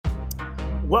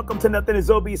Welcome to Nothing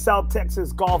is OB South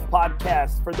Texas Golf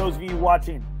Podcast. For those of you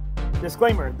watching,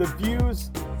 disclaimer, the views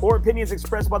or opinions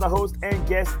expressed by the host and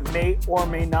guests may or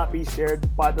may not be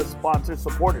shared by the sponsor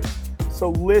supporters.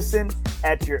 So listen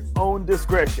at your own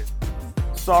discretion.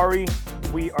 Sorry,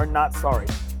 we are not sorry.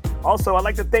 Also, I'd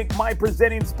like to thank my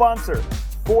presenting sponsor,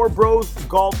 Four Bros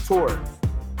Golf Tour.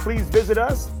 Please visit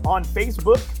us on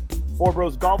Facebook, Four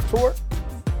Bros Golf Tour.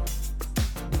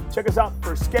 Check us out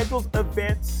for schedules,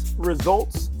 events,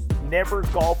 results. Never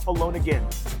golf alone again.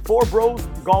 Four Bros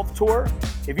Golf Tour.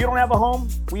 If you don't have a home,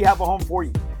 we have a home for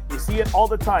you. You see it all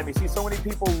the time. You see so many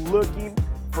people looking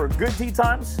for good tee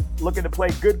times, looking to play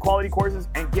good quality courses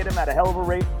and get them at a hell of a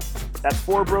rate. That's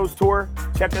Four Bros Tour.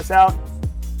 Check us out.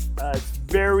 It's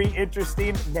very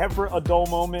interesting. Never a dull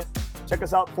moment. Check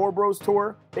us out, Four Bros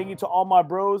Tour. Thank you to all my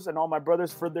bros and all my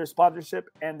brothers for their sponsorship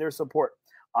and their support.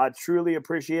 I truly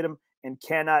appreciate them and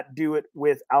cannot do it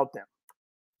without them.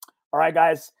 All right,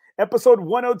 guys. Episode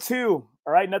 102.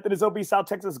 All right, Nothing is OB South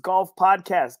Texas Golf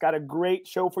Podcast. Got a great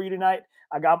show for you tonight.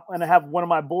 I'm going to have one of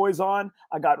my boys on.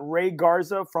 I got Ray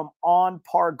Garza from On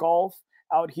Par Golf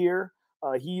out here.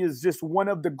 He is just one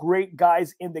of the great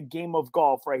guys in the game of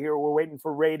golf right here. We're waiting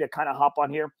for Ray to kind of hop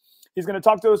on here. He's going to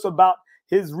talk to us about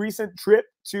his recent trip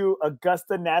to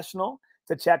Augusta National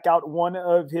to check out one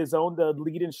of his own, the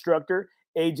lead instructor,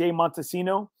 AJ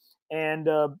Montesino. And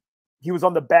he was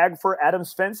on the bag for Adam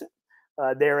Svensson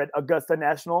there at Augusta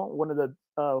National, one of the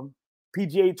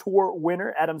PGA Tour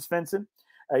winner, Adam Svensson.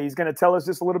 He's going to tell us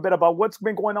just a little bit about what's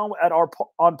been going on at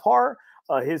On Par,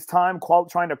 his time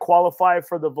trying to qualify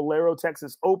for the Valero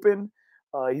Texas Open.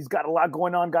 He's got a lot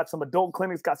going on, got some adult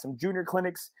clinics, got some junior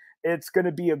clinics. It's going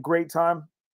to be a great time.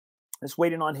 Just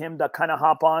waiting on him to kind of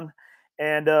hop on.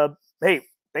 And hey,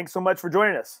 thanks so much for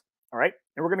joining us. All right.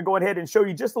 And we're going to go ahead and show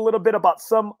you just a little bit about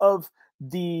some of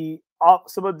the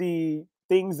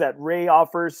things that Ray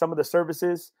offers, some of the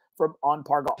services from On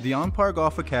Par Golf. The On Par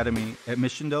Golf Academy at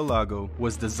Mission Del Lago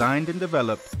was designed and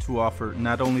developed to offer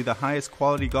not only the highest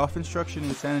quality golf instruction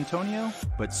in San Antonio,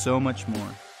 but so much more.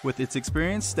 With its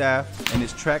experienced staff and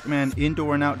its TrackMan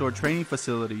indoor and outdoor training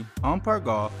facility, On Par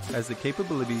Golf has the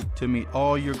capability to meet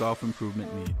all your golf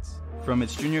improvement needs. From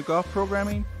its junior golf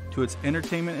programming to its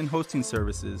entertainment and hosting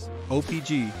services,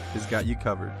 OPG has got you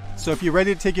covered. So if you're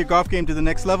ready to take your golf game to the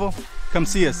next level, come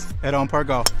see us at On Par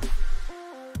Golf.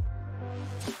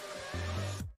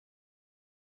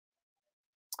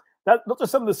 Those are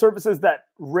some of the services that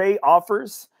Ray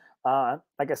offers.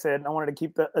 Like I said, I wanted to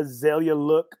keep the azalea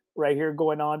look right here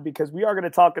going on because we are going to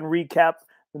talk and recap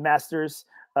the Masters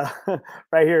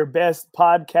right here. Best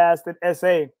podcast in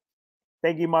SA.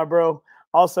 Thank you, my bro.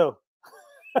 Also,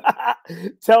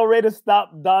 tell Ray to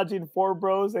stop dodging Four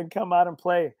Bros and come out and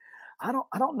play. I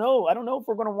don't know. I don't know if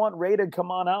we're going to want Ray to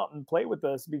come on out and play with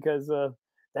us because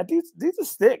that dude's a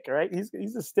stick, right?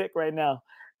 He's a stick right now.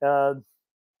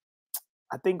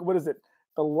 I think, what is it?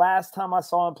 The last time I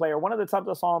saw him play, or one of the times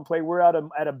I saw him play, we're at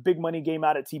a big money game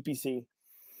out at TPC.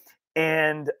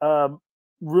 And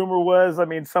rumor was,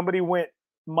 somebody went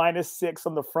 -6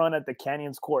 on the front at the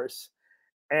Canyons course.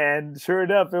 And sure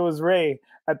enough, it was Ray.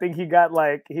 I think he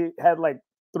had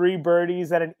 3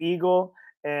 birdies and an eagle,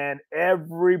 and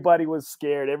everybody was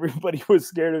scared. Everybody was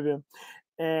scared of him.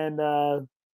 And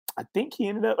I think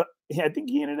he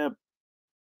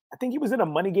was in a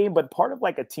money game, but part of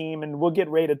a team, and we'll get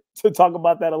Ray to talk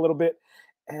about that a little bit.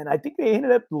 And I think they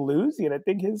ended up losing. I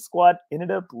think his squad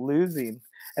ended up losing.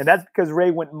 And that's because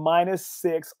Ray went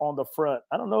 -6 on the front.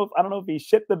 I don't know if he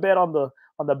shit the bed on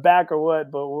the back or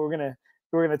what, but we're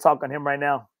gonna talk on him right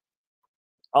now.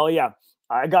 Oh yeah,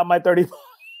 I got my 30.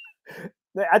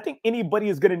 I think anybody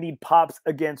is gonna need pops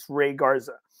against Ray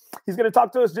Garza. He's gonna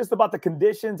talk to us just about the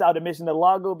conditions out at Mission Del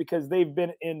Lago because they've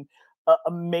been in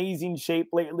amazing shape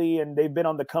lately and they've been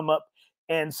on the come up.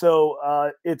 And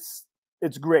so it's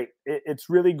great. It's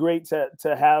really great to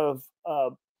have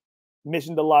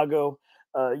Mission Del Lago,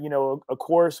 a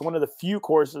course, one of the few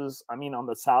courses, on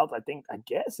the south. I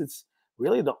guess it's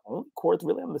really the only course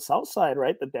really on the south side,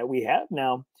 right, that we have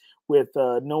now with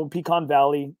no Pecan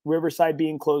Valley, Riverside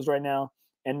being closed right now,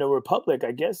 and no Republic.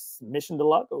 I guess Mission Del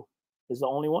Lago is the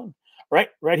only one.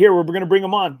 Right here, we're going to bring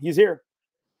him on. He's here.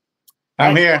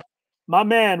 I'm here. My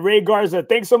man, Ray Garza.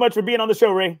 Thanks so much for being on the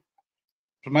show, Ray.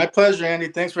 My pleasure, Andy.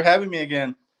 Thanks for having me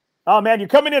again. Oh, man, you're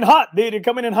coming in hot, dude. You're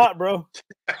coming in hot, bro.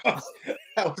 I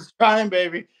was trying,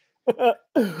 baby.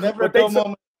 Never a dull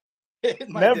moment.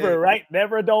 Never, right?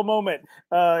 Never a dull moment.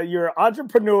 You're an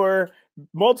entrepreneur,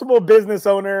 multiple business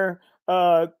owner.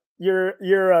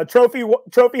 You're a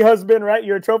trophy husband, right?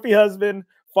 You're a trophy husband,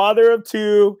 father of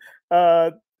 2,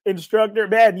 instructor.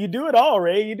 Man, you do it all,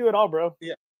 Ray. You do it all, bro.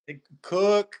 Yeah.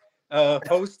 Cook,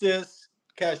 hostess,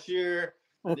 cashier,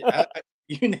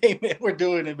 you name it, we're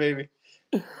doing it, baby.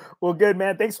 Well, good,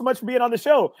 man. Thanks so much for being on the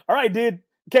show. All right, dude.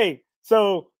 Okay,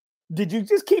 so did you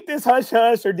just keep this hush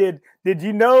hush, or did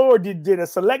you know, or did a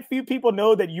select few people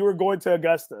know that you were going to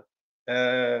Augusta?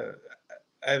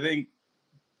 I think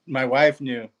my wife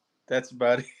knew. That's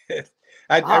about it.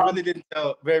 I really didn't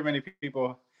tell very many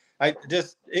people. I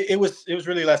just it was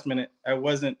really last minute. I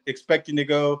wasn't expecting to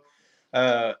go.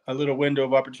 A little window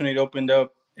of opportunity opened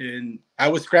up, and I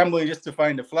was scrambling just to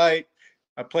find a flight,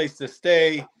 a place to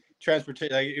stay,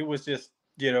 transportation. Like, it was just,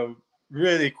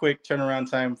 really quick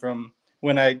turnaround time from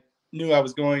when I knew I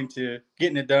was going to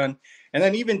getting it done. And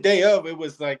then even day of, it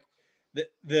was like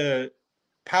the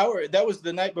power. That was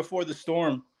the night before the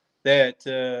storm that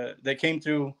came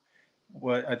through.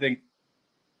 What, I think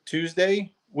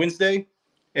Wednesday,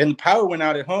 and power went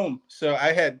out at home. So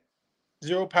I had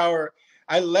zero power.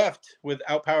 I left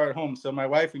without power at home. So my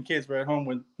wife and kids were at home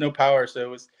with no power.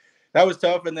 So that was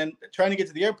tough. And then trying to get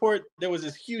to the airport, there was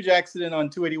this huge accident on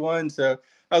 281. So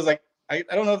I was like, I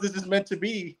don't know if this is meant to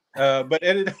be, but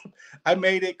ended up, I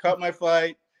made it, caught my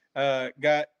flight,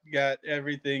 got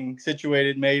everything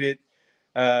situated, made it,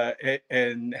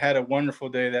 and had a wonderful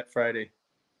day that Friday.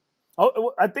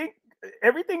 Oh, I think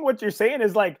everything what you're saying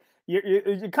is like you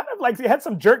kind of like you had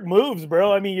some jerk moves,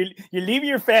 bro. I mean, you leave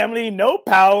your family, no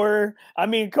power. I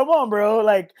mean, come on, bro.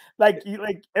 Like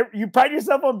you pride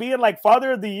yourself on being like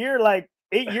father of the year, like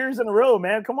 8 years in a row,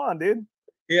 man. Come on, dude.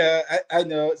 Yeah, I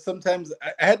know. Sometimes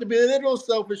I had to be a little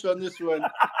selfish on this one,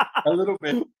 a little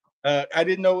bit. I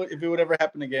didn't know if it would ever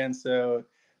happen again, so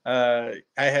I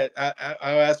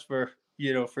asked for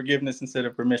forgiveness instead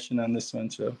of permission on this one.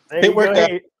 So it worked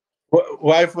out.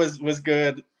 Wife was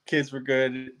good, kids were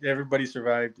good, everybody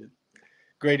survived.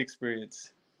 Great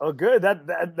experience. Oh, good.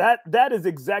 That is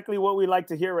exactly what we like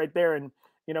to hear right there. And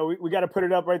we got to put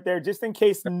it up right there just in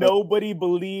case nobody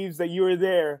believes that you were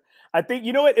there. I think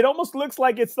what it almost looks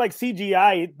like. It's like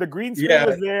CGI. The green screen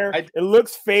was there. It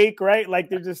looks fake, right? Like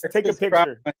they're just take a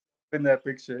picture in that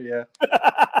picture. Yeah.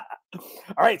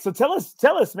 All right, so tell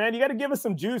us, man. You got to give us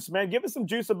some juice, man. Give us some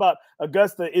juice about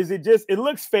Augusta. Is it just? It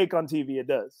looks fake on TV. It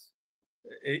does.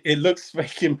 It looks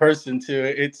fake in person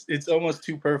too. It's almost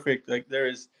too perfect. Like there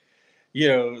is,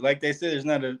 like they said, there's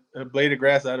not a blade of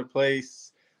grass out of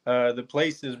place. The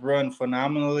place is run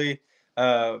phenomenally.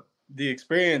 The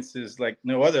experience is like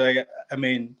no other. I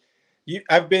mean,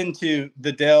 I've been to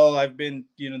the Dell. I've been,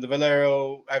 the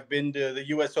Valero. I've been to the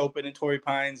U.S. Open in Torrey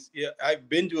Pines. Yeah, I've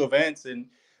been to events, and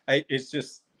it's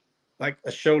just like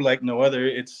a show like no other.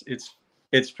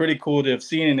 It's pretty cool to have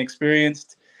seen and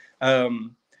experienced.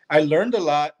 I learned a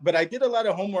lot, but I did a lot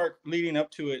of homework leading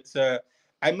up to it. So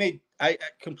I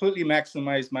completely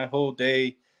maximized my whole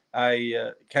day.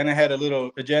 I kind of had a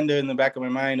little agenda in the back of my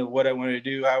mind of what I wanted to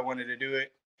do, how I wanted to do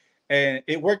it. And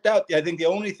it worked out. I think the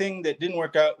only thing that didn't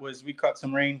work out was we caught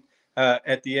some rain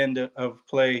at the end of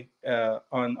play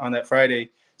on that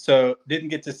Friday. So didn't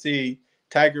get to see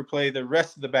Tiger play the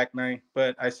rest of the back nine,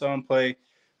 but I saw him play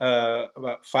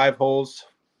about 5 holes,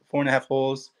 4.5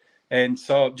 holes, and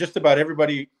saw just about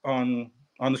everybody on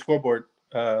the scoreboard.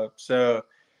 So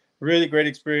really great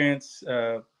experience.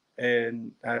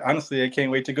 And honestly, I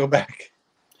can't wait to go back.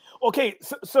 Okay,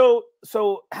 so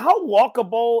how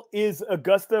walkable is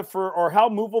Augusta or how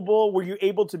movable were you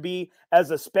able to be as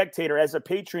a spectator, as a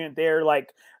patron there?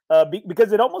 Like,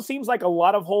 because it almost seems like a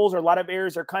lot of holes or a lot of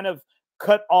areas are kind of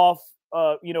cut off,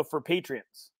 for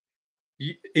patrons.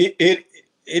 It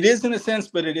is in a sense,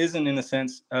 but it isn't in a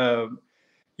sense.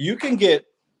 You can get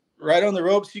right on the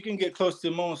ropes. You can get close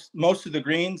to most of the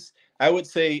greens. I would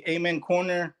say Amen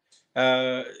Corner.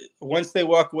 Once they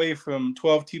walk away from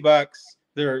 12 tee box,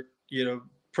 they're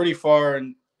pretty far,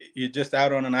 and you're just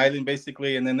out on an island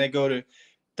basically. And then they go to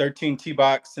 13 tee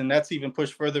box, and that's even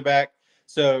pushed further back.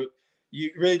 So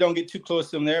you really don't get too close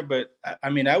to them there. But I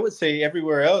mean, I would say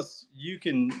everywhere else you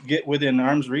can get within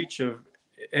arm's reach of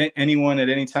anyone at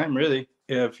any time, really,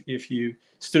 if you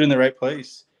stood in the right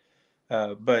place.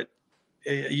 But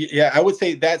yeah, I would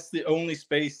say that's the only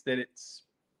space that it's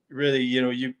really,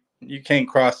 you can't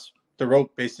cross the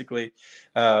rope basically.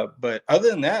 But other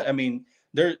than that, I mean,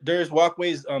 there's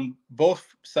walkways on both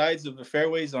sides of the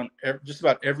fairways on just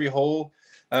about every hole.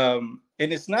 And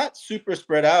it's not super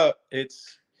spread out.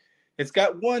 It's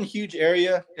got one huge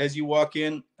area as you walk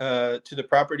in to the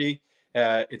property.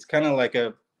 It's kind of like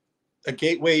a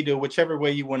gateway to whichever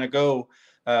way you want to go.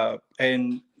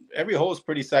 And every hole is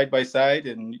pretty side by side,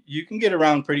 and you can get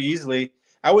around pretty easily.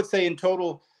 I would say in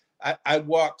total, I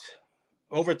walked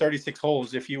over 36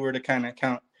 holes if you were to kind of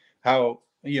count how,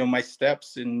 my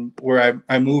steps and where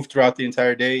I moved throughout the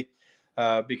entire day.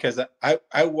 because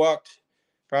I walked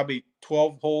probably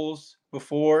 12 holes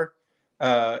before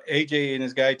AJ and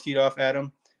his guy teed off at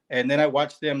him, and then I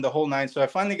watched them the whole 9. So I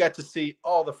finally got to see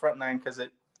all the front 9 because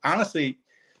it honestly,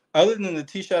 other than the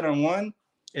tee shot on 1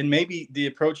 and maybe the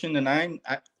approach in the 9,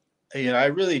 I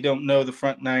really don't know the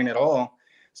front 9 at all.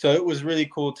 So it was really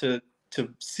cool to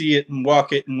see it and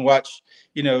walk it and watch,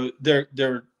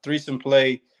 their threesome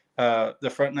play the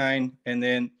front 9, and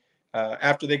then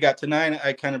after they got to 9,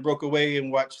 I kind of broke away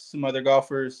and watched some other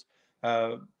golfers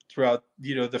throughout,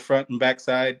 the front and back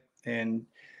side, and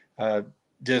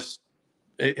just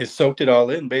it soaked it all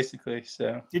in basically.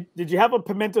 So did you have a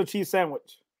pimento cheese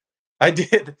sandwich? I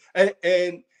did,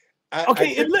 and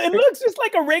it looks just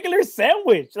like a regular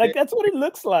sandwich. Like that's what it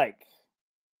looks like.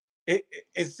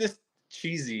 It's just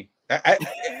cheesy.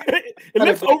 It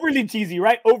looks overly cheesy,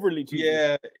 right? Overly cheesy.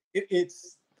 Yeah,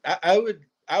 it's.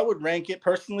 I would rank it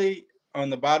personally on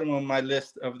the bottom of my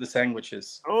list of the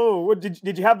sandwiches. Oh, what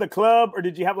did you have the club, or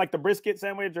did you have like the brisket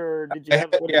sandwich, or did you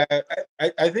have?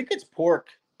 I think it's pork.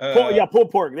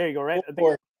 Pulled pork. There you go. Right.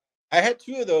 I had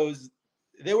 2 of those.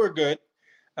 They were good.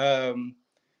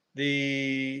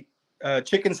 The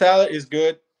chicken salad is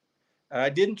good. I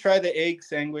didn't try the egg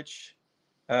sandwich,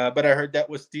 but I heard that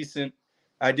was decent.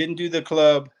 I didn't do the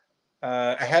club.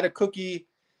 I had a cookie.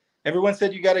 Everyone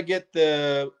said you got to get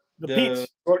the peach,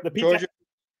 Georgia,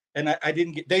 and I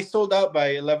didn't get. They sold out by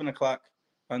 11 o'clock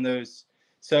on those.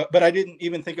 So, but I didn't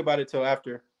even think about it till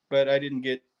after. But I didn't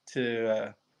get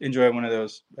to enjoy one of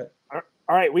those. But.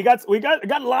 All right, we got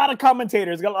a lot of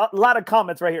commentators. Got a lot of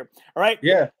comments right here. All right,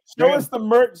 yeah. Show us the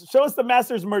merch. Show us the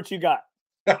Masters merch you got.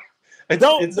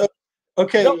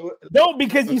 Okay. Don't,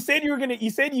 because you said you were gonna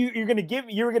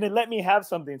let me have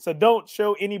something. So don't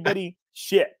show anybody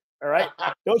shit. All right.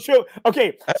 Don't show.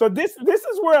 Okay. So this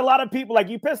is where a lot of people, like,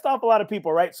 you pissed off a lot of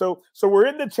people, right? So we're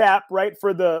in the chat, right,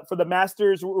 for the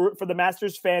Masters,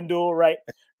 FanDuel,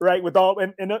 right, with all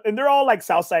and they're all like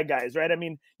Southside guys, right? I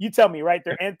mean, you tell me, right?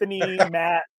 They're Anthony,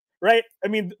 Matt, right? I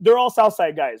mean, they're all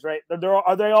Southside guys, right?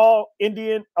 Are they all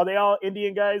Indian? Are they all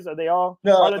Indian guys? Are they all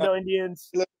Arlington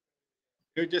Indians?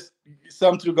 You're just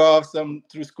some through golf, some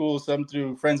through school, some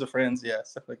through friends of friends, yeah,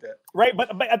 stuff like that. Right, but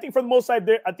I think for the most side,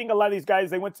 I think a lot of these guys,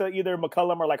 they went to either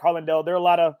McCullum or like Harlandale. There are a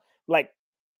lot of like,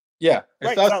 right,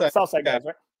 Southside guys,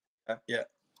 right? Yeah,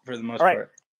 for the most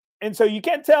part. And so you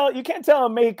can't tell a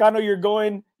Mexicano you're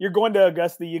going to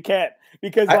Augusta. You can't,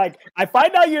 because I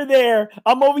find out you're there.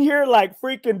 I'm over here like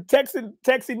freaking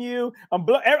texting you. I'm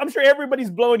sure everybody's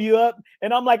blowing you up,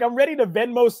 and I'm like, I'm ready to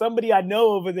Venmo somebody I know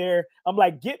over there. I'm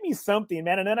like, get me something,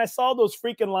 man. And then I saw those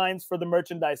freaking lines for the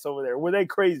merchandise over there. Were they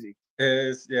crazy?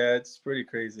 It's pretty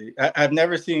crazy. I've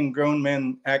never seen grown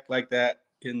men act like that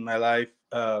in my life.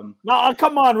 No,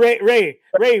 come on, Ray.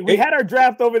 We had our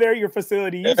draft over there at your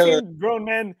facility. You've seen grown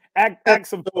men act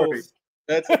some fools.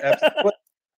 That's absolutely.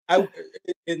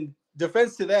 In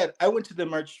defense to that, I went to the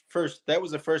merch first. That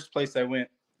was the first place I went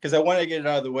because I wanted to get it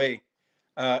out of the way,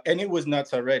 and it was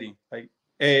nuts already. Like,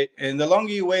 and the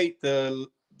longer you wait, the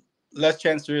less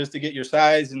chance there is to get your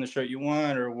size in the shirt you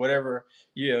want or whatever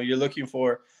you're looking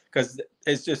for. Because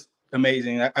it's just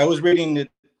amazing. I was reading that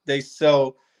they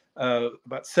sell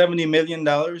about $70 million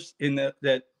in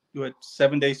that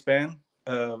 7-day span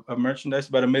of merchandise,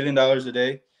 about $1 million a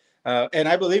day, and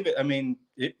I believe it. I mean,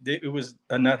 it was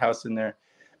a nut house in there,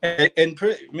 and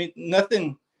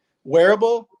nothing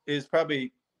wearable is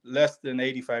probably less than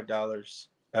 $85.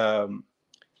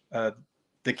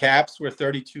 The caps were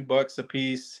 $32 a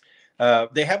piece.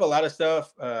 They have a lot of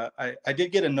stuff. I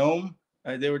did get a gnome.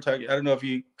 They were talking. I don't know if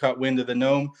you caught wind of the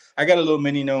gnome. I got a little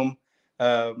mini gnome.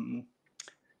 I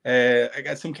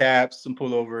got some caps, some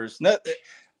pullovers.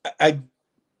 I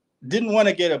didn't want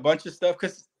to get a bunch of stuff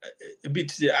because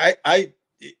I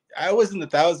was in the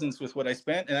thousands with what I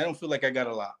spent, and I don't feel like I got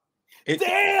a lot.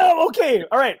 Damn. Okay.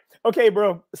 All right. Okay,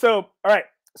 bro. So all right.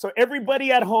 So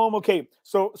everybody at home. Okay.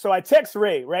 So I text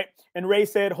Ray, right, and Ray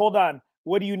said, "Hold on.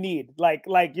 What do you need? Like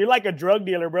you're like a drug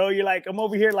dealer, bro. You're like, I'm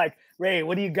over here like, Ray,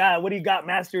 what do you got? What do you got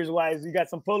Masters wise? You got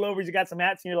some pullovers, you got some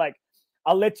hats, and you're like,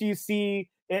 I'll let you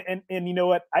see. And you know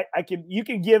what? You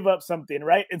can give up something,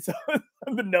 right? And so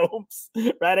the gnomes,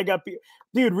 right? I got people,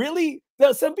 dude, really?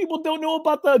 Some people don't know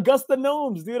about the Augusta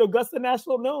gnomes, dude, Augusta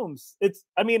National gnomes.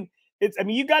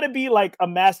 You got to be like a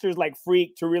Masters like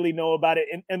freak to really know about it.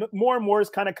 And more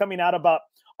is kind of coming out about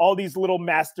all these little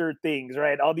master things,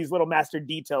 right? All these little master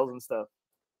details and stuff.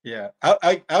 Yeah,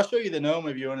 I'll show you the gnome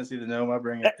if you want to see the gnome. I'll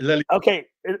bring it. Okay,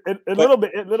 a little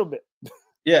bit.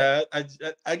 Yeah,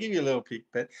 I give you a little peek,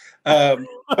 but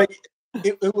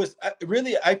it was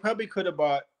really, I probably could have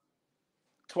bought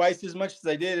twice as much as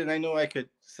I did, and I know I could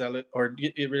sell it or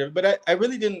get rid of it, but I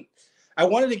really didn't. I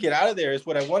wanted to get out of there. Is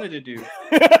what I wanted to do.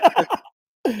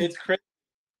 It's crazy.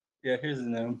 Yeah, here's the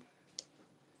name.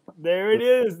 There it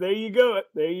is. There you go.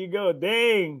 There you go.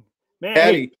 Dang, man.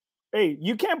 Caddy. Hey,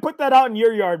 you can't put that out in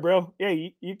your yard, bro. Yeah,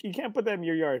 you can't put that in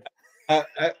your yard.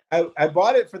 I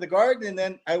bought it for the garden, and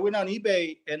then I went on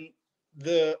eBay, and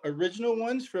the original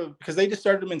ones because they just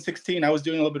started them in 16. I was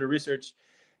doing a little bit of research,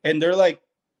 and they're like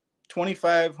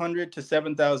 $2,500 to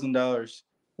 $7,000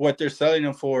 what they're selling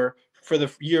them for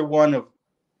the year one of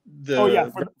the. Oh yeah,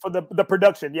 for the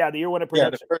production. Yeah, the year one of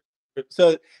production. Yeah,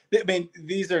 so I mean,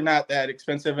 these are not that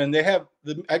expensive, and they have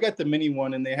I got the mini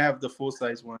one, and they have the full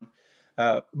size one.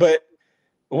 But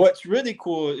what's really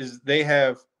cool is they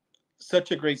have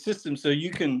such a great system, so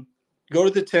you can go to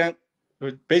the tent.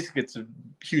 Basically, it's a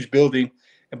huge building,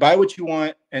 and buy what you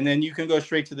want, and then you can go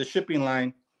straight to the shipping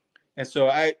line. And so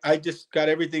I just got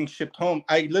everything shipped home.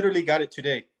 I literally got it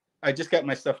today. I just got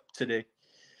my stuff today,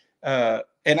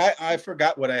 and I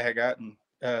forgot what I had gotten.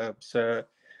 So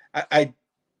I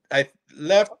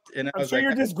left, and I'm sure you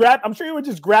were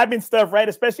just grabbing stuff, right?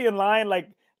 Especially in line, like,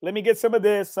 let me get some of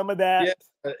this, some of that.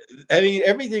 Yeah, I mean,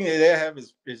 everything that they have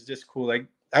is just cool. Like,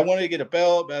 I wanted to get a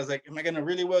belt, but I was like, am I gonna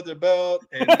really weld the belt?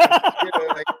 And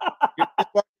like, you're just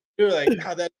walking through, like,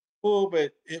 how that's cool,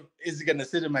 but is it gonna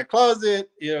sit in my closet?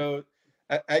 So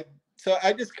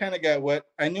I just kind of got what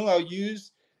I knew I'll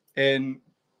use, and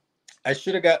I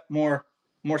should have got more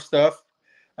stuff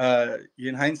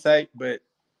in hindsight, but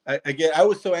I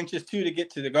was so anxious too to get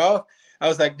to the golf. I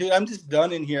was like, dude, I'm just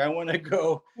done in here. I want to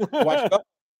go watch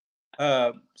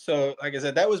golf. So like I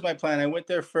said, that was my plan. I went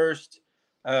there first.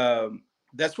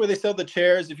 That's where they sell the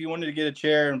chairs if you wanted to get a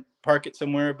chair and park it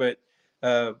somewhere. But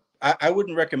I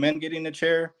wouldn't recommend getting a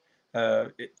chair.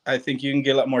 I think you can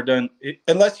get a lot more done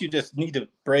unless you just need a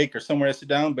break or somewhere to sit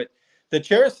down. But the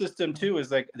chair system too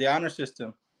is like the honor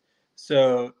system.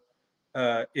 So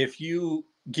if you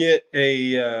get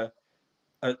a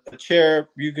chair,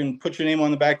 you can put your name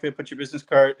on the back of it, put your business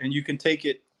card, and you can take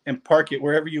it and park it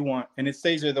wherever you want, and it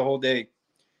stays there the whole day.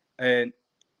 And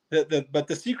but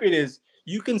the secret is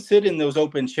you can sit in those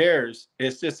open chairs.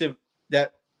 It's just if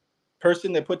that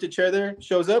person that put the chair there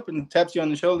shows up and taps you on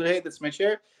the shoulder, hey, that's my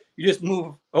chair, you just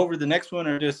move over to the next one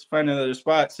or just find another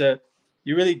spot. So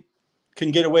you really can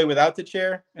get away without the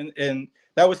chair. And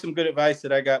that was some good advice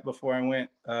that I got before I went.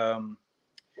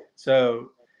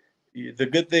 So the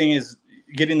good thing is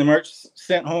getting the merch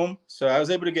sent home. So I was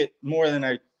able to get more than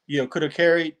I could have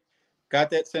carried,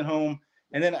 got that sent home.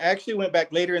 And then I actually went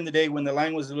back later in the day when the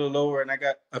line was a little lower, and I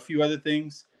got a few other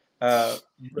things.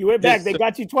 You went back. They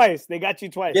got you twice.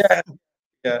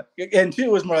 Yeah. And two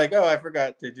was more like, oh, I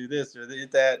forgot to do this or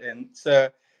that. And so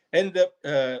I ended up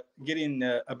getting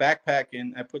a backpack,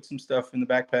 and I put some stuff in the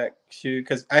backpack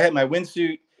because I had my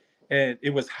windsuit, and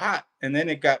it was hot. And then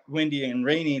it got windy and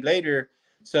rainy later.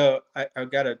 So I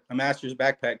got a master's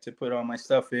backpack to put all my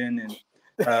stuff in. And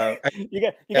you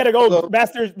got to go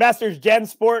master's Gen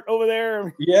Sport over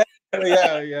there. Yeah.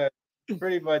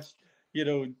 Pretty much,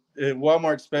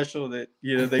 Walmart special that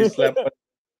they slept.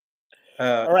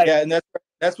 All right. Yeah, and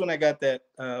that's when I got that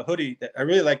hoodie. I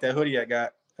really like that hoodie I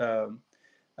got.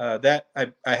 That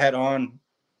I had on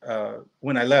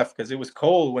when I left because it was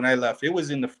cold when I left. It was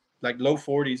in the low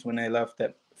 40s when I left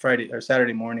that Friday or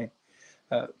Saturday morning.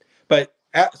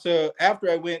 So after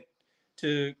I went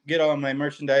to get all my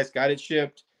merchandise, got it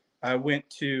shipped, I went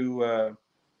to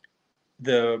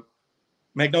the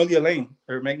Magnolia Lane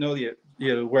or Magnolia,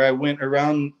 where I went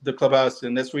around the clubhouse,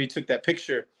 and that's where you took that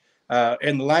picture.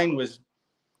 And the line was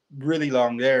really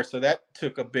long there, so that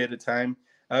took a bit of time.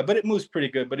 But it moves pretty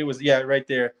good. But it was right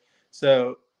there.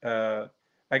 So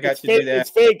I got to do that. It's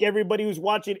fake. Everybody who's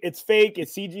watching, it's fake.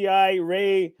 It's CGI.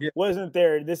 Ray wasn't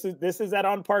there. This is at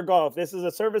On Par Golf. This is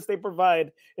a service they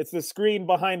provide. It's the screen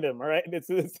behind them. All right, it's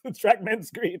the TrackMan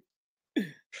screen.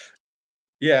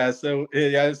 Yeah. So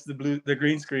it's the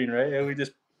green screen, right? And we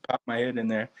just popped my head in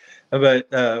there. But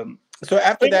so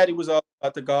after that, it was all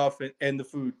about the golf and the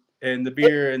food and the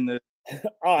beer and the.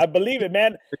 Oh, I believe it,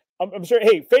 man. I'm sure.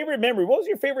 Hey, favorite memory. What was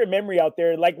your favorite memory out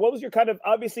there? Like, what was your kind of,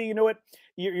 obviously, you know what,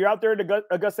 you're out there at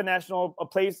Augusta National, a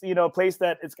place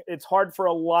that it's hard for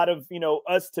a lot of,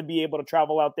 us to be able to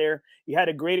travel out there. You had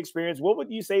a great experience. What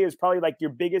would you say is probably like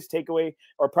your biggest takeaway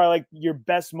or probably like your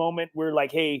best moment where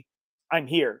like, hey, I'm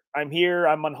here.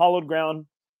 I'm on hallowed ground.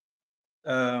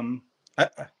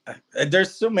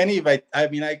 There's so many. I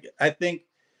think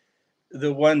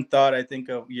the one thought I think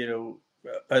of,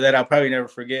 that I'll probably never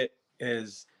forget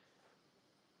is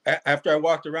after I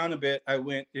walked around a bit,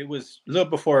 it was a little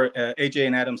before AJ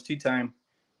and Adam's tee time,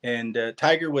 and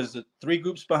Tiger was 3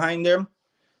 groups behind them.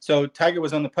 So Tiger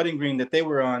was on the putting green that they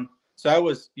were on. So I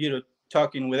was,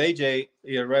 talking with AJ,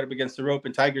 right up against the rope,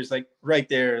 and Tiger's like right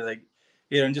there, like,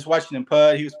 and just watching him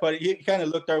putt. He was putting. He kind of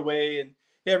looked our way, and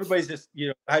everybody's just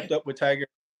hyped up with Tiger.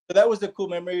 So that was a cool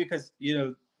memory because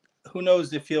who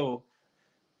knows if he'll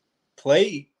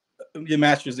play the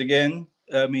Masters again.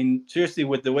 I mean, seriously,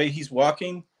 with the way he's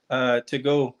walking, to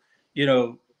go,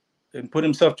 and put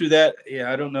himself through that.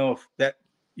 Yeah, I don't know if that,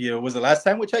 was the last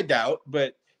time, which I doubt.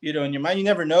 But in your mind, you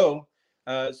never know.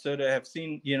 So to have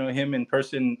seen, him in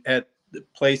person at the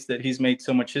place that he's made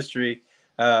so much history,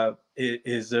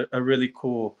 is a really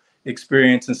cool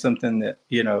experience and something that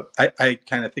I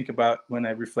kind of think about when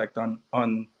I reflect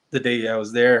on the day I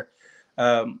was there.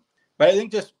 But I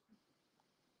think just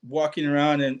walking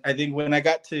around, and I think when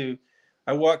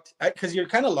I walked because you're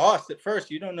kind of lost at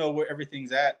first. You don't know where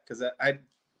everything's at, because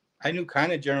I knew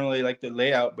kind of generally like the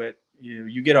layout, but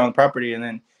you get on the property and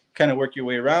then kind of work your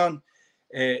way around.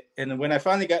 And when I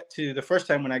finally got to the first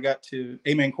time when I got to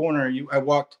Amen Corner, I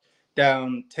walked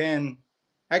down 10.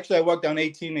 Actually, I walked down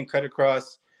 18 and cut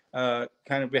across kind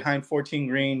of behind 14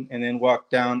 green, and then walked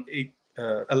down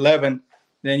 11.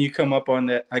 Then you come up on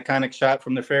that iconic shot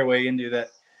from the fairway into that,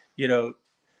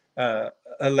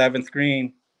 11th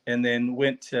green, and then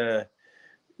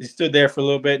he stood there for a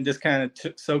little bit and just kind of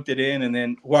soaked it in, and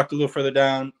then walked a little further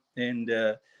down. And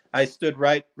I stood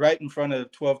right in front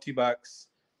of 12 tee box,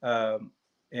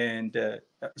 and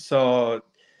saw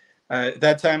at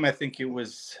that time, I think it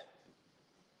was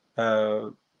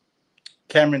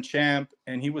Cameron Champ,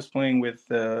 and he was playing with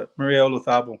Maria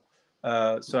Olazabal.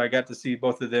 So I got to see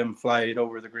both of them fly it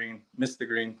over the green, missed the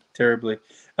green terribly.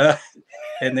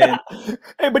 And then,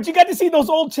 hey, but you got to see those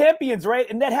old champions, right?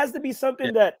 And that has to be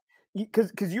something that,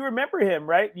 because you remember him,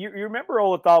 right? You remember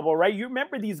Olazabal, right? You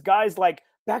remember these guys like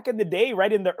back in the day,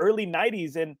 right, in the early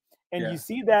 90s, and you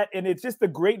see that, and it's just a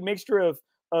great mixture of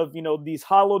these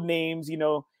hollowed names,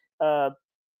 and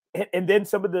then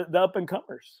some of the up and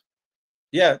comers.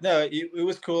 Yeah, no, it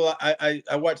was cool. I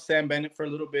watched Sam Bennett for a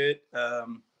little bit,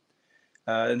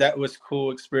 and that was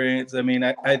cool experience. I mean,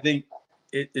 I think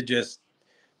it just,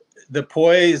 the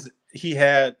poise he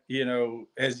had,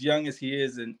 as young as he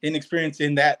is and inexperienced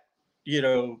in that,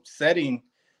 setting,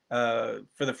 for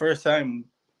the first time.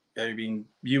 I mean,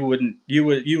 you would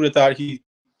have thought he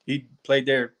played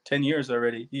there 10 years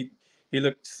already. He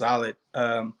looked solid.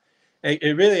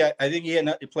 It really, I think he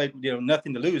played,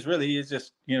 nothing to lose really. It's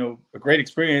just, a great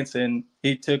experience, and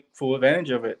he took full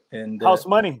advantage of it. And house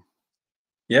money.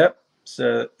 Yep.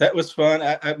 So that was fun.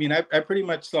 I mean, I pretty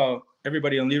much saw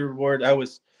everybody on leaderboard. I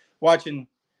was watching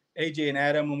AJ and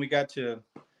Adam when we got to,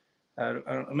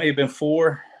 it may have been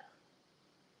 4,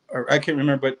 or I can't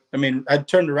remember, but I mean, I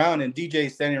turned around and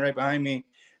DJ's standing right behind me,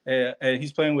 and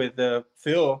he's playing with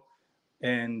Phil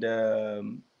and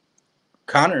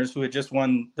Connors, who had just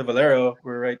won the Valero.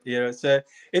 We're right there. So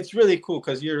it's really cool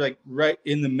because you're like right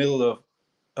in the middle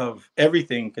of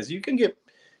everything, because you can get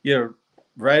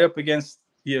right up against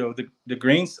the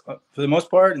greens for the most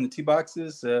part, in the tee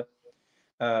boxes.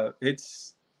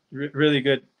 It's really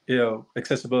good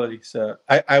accessibility. So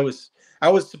I was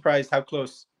surprised how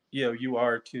close you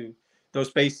are to those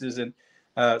spaces. And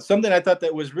something I thought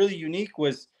that was really unique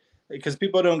was, because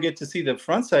people don't get to see the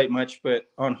front side much, but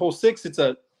on hole 6 it's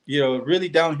a really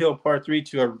downhill par 3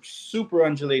 to a super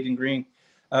undulating green,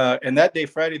 and that day,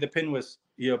 Friday, the pin was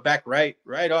back right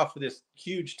off of this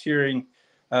huge tearing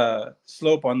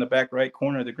slope on the back right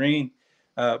corner of the green,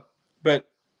 but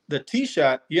the tee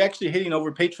shot, you actually hitting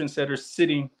over patrons that are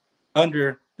sitting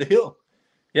under the hill.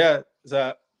 Yeah,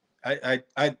 so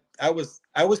I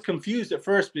was confused at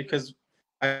first, because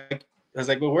I was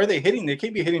like, well, where are they hitting? They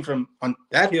can't be hitting from on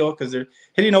that hill, because they're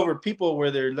hitting over people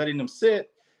where they're letting them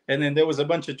sit. And then there was a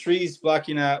bunch of trees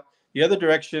blocking out the other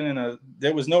direction, and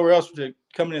there was nowhere else to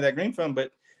come into that green from.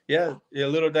 But yeah,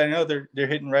 little did I know they're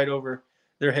hitting right over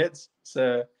their heads.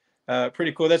 So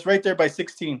pretty cool. That's right there by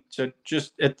 16. So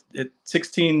just at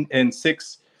 16 and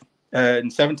 6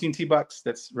 and 17 tee box.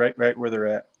 That's right where they're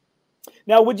at.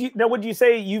 Now, would you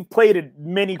say you've played at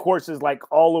many courses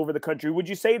like all over the country? Would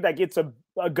you say that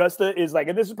Augusta is like,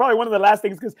 and this is probably one of the last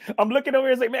things, because I'm looking over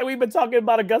here, it's like, man, we've been talking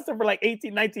about Augusta for like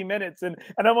 18, 19 minutes. And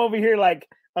I'm over here like,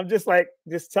 I'm just like,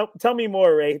 just tell me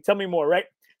more, Ray. Tell me more, right?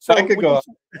 So I could go.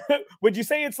 Would you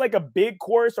say it's like a big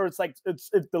course, or it's like it's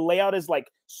the layout is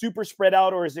like super spread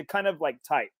out, or is it kind of like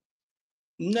tight?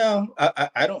 No,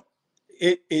 I don't.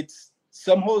 It's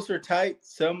some holes are tight.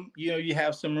 Some you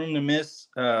have some room to miss.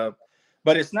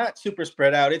 But it's not super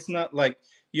spread out. It's not like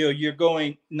you're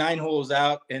going 9 holes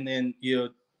out and then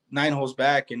 9 holes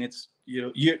back, and it's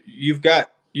you've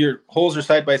got your holes are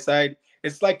side by side.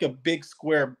 It's like a big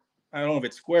square. I don't know if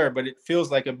it's square, but it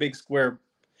feels like a big square,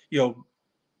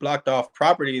 blocked off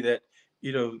property that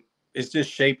it's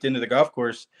just shaped into the golf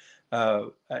course,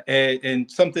 and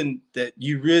something that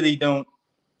you really don't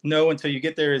know until you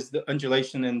get there is the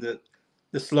undulation and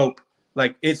the slope.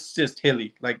 Like it's just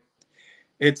hilly. Like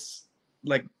it's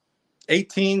like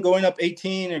 18 going up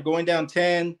 18 or going down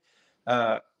 10.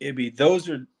 Those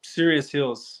are serious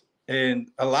hills, and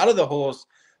a lot of the holes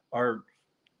are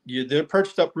they're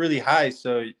perched up really high,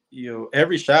 so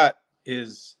every shot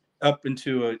is up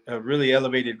into a really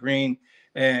elevated green,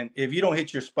 and if you don't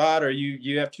hit your spot or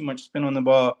you have too much spin on the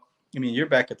ball, I mean, you're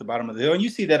back at the bottom of the hill, and you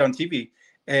see that on TV,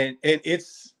 and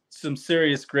it's some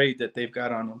serious grade that they've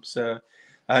got on them. So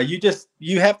you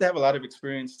have to have a lot of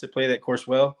experience to play that course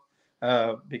well,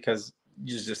 because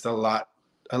there's just a lot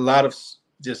of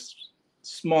just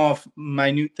small,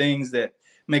 minute things that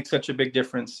make such a big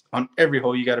difference on every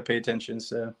hole. You got to pay attention.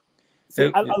 So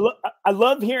see, I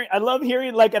love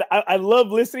hearing like I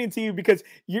love listening to you, because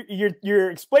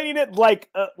you're explaining it like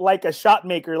a shot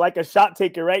maker, like a shot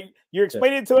taker, right? You're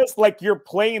explaining it to us like you're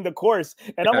playing the course,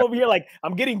 and I'm over here like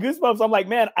I'm getting goosebumps. I'm like,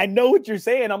 man, I know what you're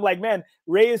saying. I'm like, man,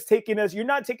 Ray is taking us. You're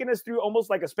not taking us through almost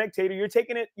like a spectator. You're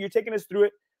taking us through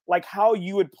it like how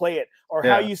you would play it, or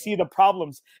how you see the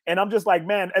problems. And I'm just like,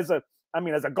 man, as a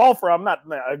golfer, I'm not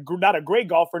a great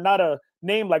golfer, not a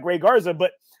name like Ray Garza,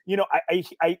 but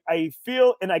I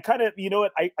feel, and I kind of,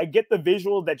 I get the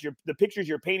visual that the pictures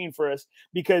you're painting for us,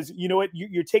 because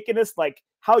you're taking us like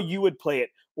how you would play it,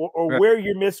 or where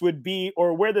your miss would be,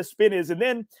 or where the spin is. And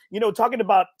then, talking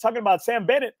about Sam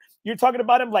Bennett, you're talking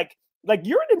about him like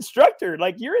you're an instructor,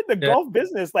 like you're in the golf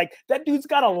business. Like that dude's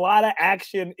got a lot of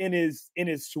action in his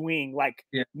swing. Like,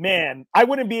 man, I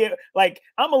wouldn't be like,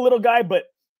 I'm a little guy, but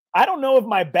I don't know if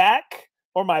my back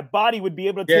or my body would be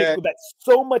able to take that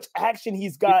so much action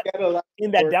he's got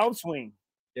in that downswing.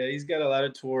 Yeah, he's got a lot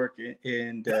of torque,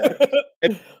 and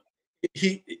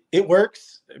it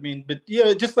works. I mean, but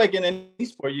just like in any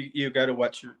sport, you got to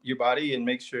watch your body and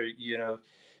make sure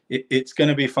it's going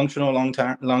to be functional long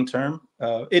term.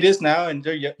 It is now, and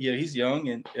he's young,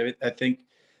 and I think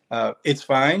it's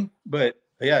fine. But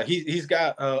yeah, he's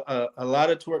got a lot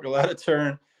of torque, a lot of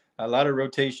turn, a lot of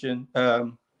rotation.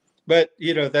 But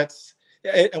that's.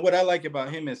 And what I like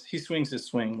about him is he swings his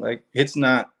swing. Like it's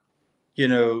not,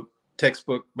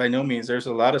 textbook by no means. There's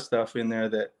a lot of stuff in there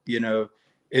that,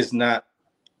 is not,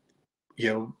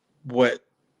 what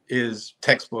is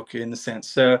textbook in the sense.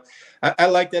 So I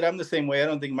like that. I'm the same way. I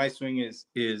don't think my swing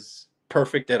is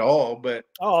perfect at all, but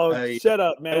shut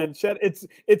up, man.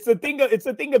 It's a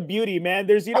thing of beauty, man.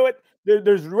 There's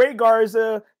there's Ray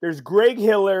Garza, there's Greg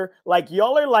Hiller, like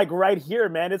y'all are like right here,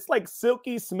 man. It's like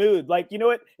silky smooth, like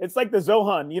it's like the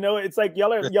Zohan, it's like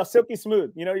y'all silky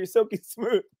smooth, you're silky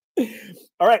smooth.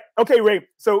 All right, okay, Ray.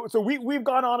 So we've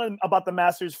gone on about the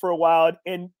Masters for a while,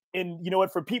 and you know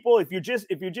what? For people, if you're just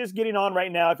getting on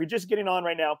right now,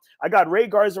 I got Ray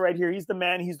Garza right here. He's the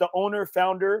man. He's the owner,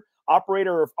 founder,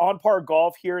 operator of On Par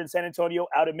Golf here in San Antonio,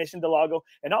 out at Mission Del Lago,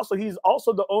 and he's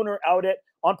also the owner out at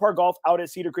On Par Golf out at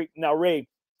Cedar Creek. Now, Ray,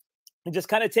 and just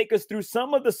kind of take us through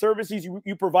some of the services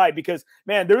you provide, because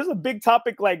man, there was a big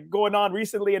topic like going on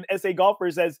recently in SA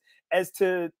golfers as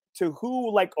to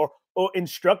who like or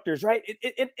instructors, right?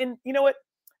 And you know what?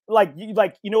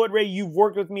 Ray, you've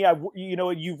worked with me.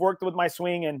 You've worked with my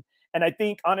swing, and I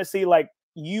think honestly, like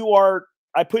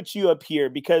I put you up here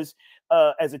because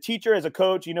as a teacher, as a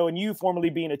coach, and you formerly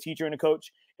being a teacher and a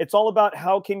coach, it's all about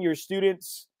how can you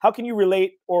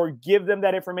relate or give them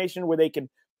that information where they can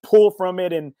pull from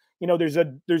it. And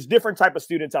there's different type of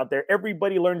students out there.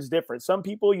 Everybody learns different. Some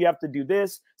people you have to do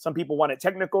this. Some people want it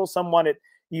technical. Some want it.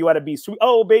 You got to be sweet.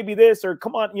 Oh, baby, this, or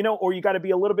come on, or you got to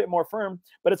be a little bit more firm.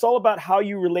 But it's all about how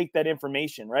you relate that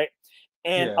information, right?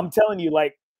 And I'm telling you,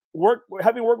 like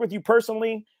having worked with you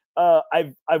personally,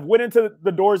 I've went into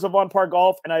the doors of On Par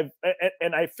Golf, and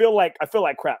I feel like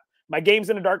crap. My game's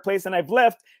in a dark place, and I've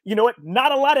left. You know what?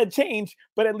 Not a lot had changed,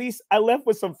 but at least I left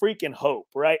with some freaking hope,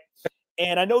 right?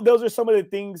 And I know those are some of the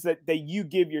things that you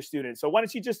give your students. So why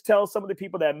don't you just tell some of the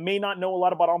people that may not know a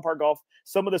lot about On Par Golf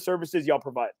some of the services y'all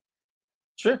provide?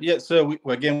 Sure. Yeah. So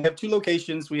we have two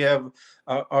locations. We have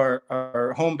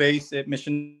our home base at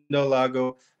Mission Del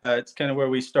Lago. It's kind of where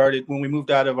we started when we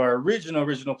moved out of our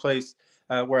original place,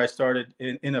 where I started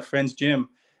in a friend's gym,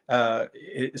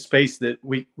 space that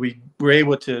we were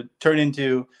able to turn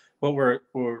into what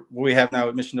we have now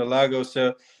at Mission Del Lago.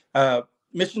 So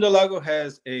Mission Del Lago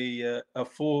has a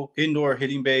full indoor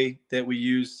hitting bay that we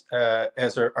use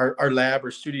as our lab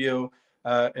or studio.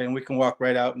 And we can walk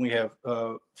right out, and we have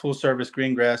full service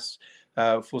green grass,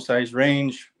 full size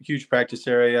range, huge practice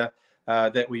area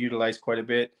that we utilize quite a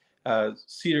bit.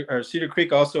 Cedar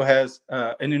Creek also has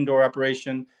an indoor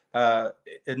operation, a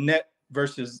net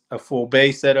versus a full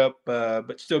bay setup,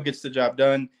 but still gets the job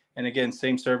done. And again,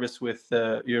 same service with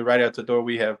you're right out the door.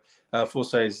 We have full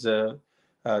size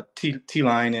T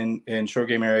line and short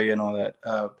game area and all that.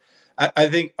 I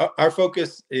think our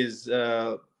focus is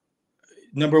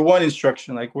number one,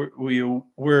 instruction. Like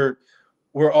we're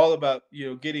all about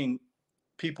getting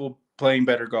people playing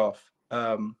better golf.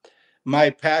 My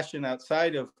passion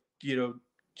outside of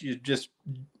just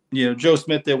Joe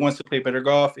Smith that wants to play better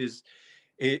golf is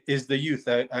the youth.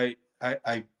 I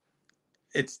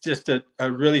it's just a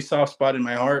really soft spot in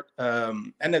my heart,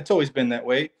 and it's always been that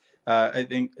way. I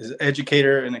think as an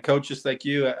educator and a coach just like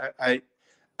you,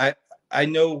 I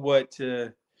know what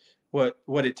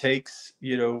it takes,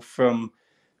 from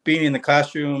being in the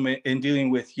classroom and dealing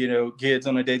with kids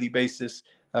on a daily basis,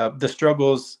 the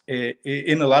struggles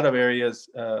in a lot of areas,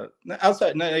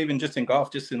 outside, not even just in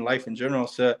golf, just in life in general.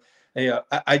 So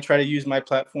I try to use my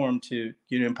platform to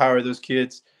empower those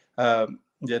kids,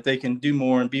 that they can do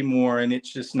more and be more, and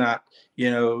it's just not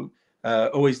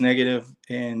always negative,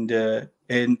 and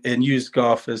use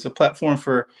golf as a platform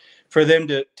for them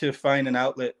to find an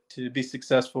outlet to be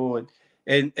successful.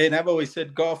 And I've always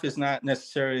said golf is not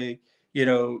necessarily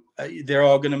they're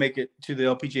all going to make it to the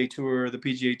LPGA Tour or the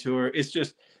PGA Tour. It's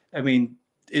just, I mean,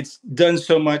 it's done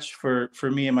so much for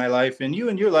me in my life, and you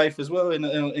in your life as well,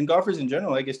 and golfers in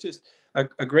general. Like, it's just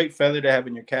a great feather to have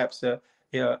in your cap. So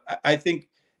I think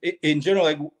in general,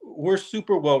 like, we're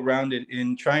super well rounded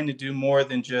in trying to do more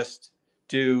than just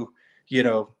do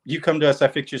you come to us, I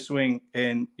fix your swing,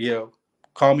 and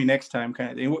call me next time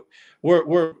kind of thing.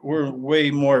 We're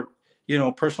way more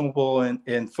personable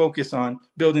and focus on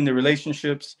building the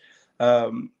relationships.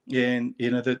 And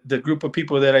the group of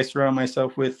people that I surround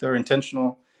myself with are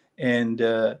intentional, and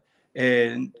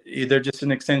they're just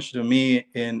an extension of me.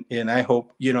 And I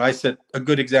hope I set a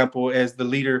good example as the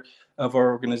leader of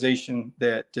our organization,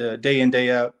 that day in,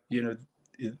 day out,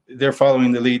 they're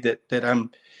following the lead that I'm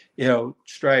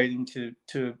striving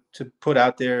to put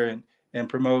out there and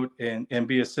promote and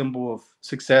be a symbol of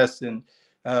success and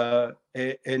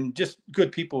just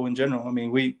good people in general. I mean,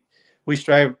 we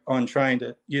strive on trying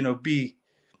to be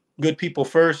good people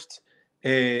first,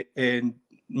 and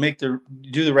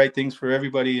do the right things for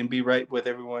everybody and be right with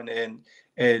everyone,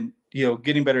 and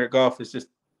getting better at golf is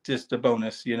just a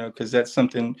bonus, because that's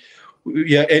something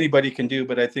anybody can do.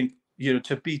 But I think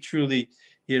to be truly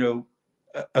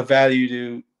a value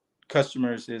to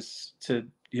customers is to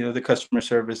the customer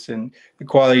service and the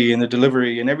quality and the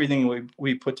delivery and everything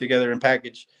we put together and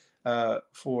package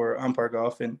for Umpire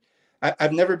Golf. And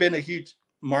I've never been a huge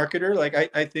marketer. Like,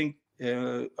 I think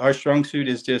our strong suit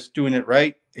is just doing it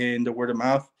right and the word of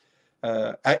mouth.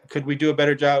 Could we do a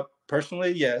better job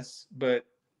personally? Yes. But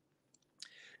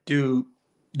do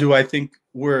I think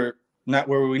we're not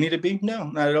where we need to be? No,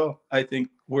 not at all. I think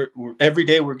we're every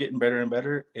day we're getting better and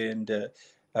better. And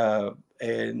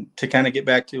to kind of get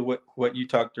back to what you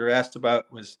talked or asked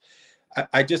about was,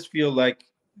 I just feel like,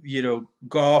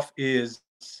 golf is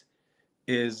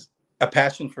a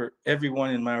passion for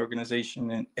everyone in my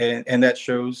organization, and that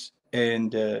shows.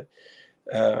 And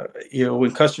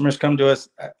when customers come to us,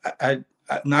 I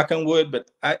knock on wood, but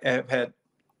I have had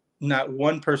not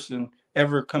one person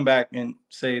ever come back and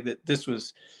say that this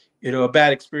was a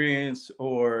bad experience,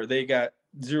 or they got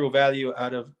zero value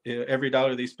out of every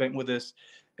dollar they spent with us.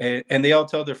 And they all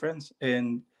tell their friends.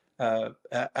 And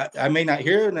I may not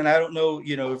hear it, and I don't know,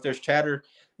 if there's chatter,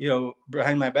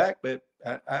 behind my back, but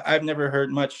I've never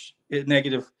heard much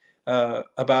negative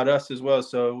about us as well.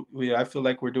 So I feel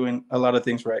like we're doing a lot of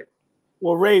things right.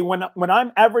 Well, Ray, when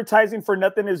I'm advertising for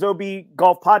Nothing Is OB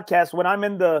Golf Podcast, when I'm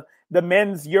in the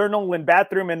men's urinal and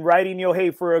bathroom and writing,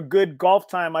 hey, for a good golf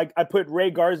time, I put Ray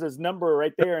Garza's number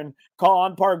right there and call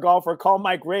On Par Golf or call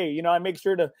Mike Ray. I make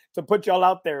sure to put y'all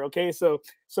out there. Okay. So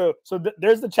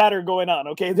there's the chatter going on.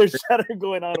 Okay. There's chatter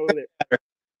going on over there.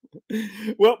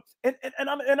 Well, and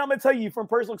I'm going to tell you from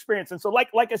personal experience. And so like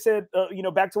I said,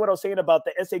 back to what I was saying about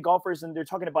the SA golfers, and they're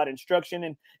talking about instruction,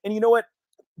 and you know what?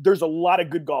 There's a lot of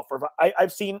good golfers.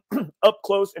 I've seen up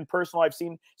close and personal. I've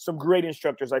seen some great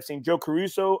instructors. I've seen Joe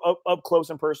Caruso up close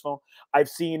and personal. I've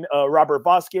seen Robert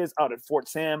Vasquez out at Fort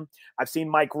Sam. I've seen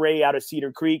Mike Ray out of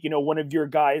Cedar Creek, one of your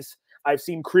guys. I've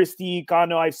seen Christy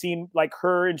Cano. I've seen like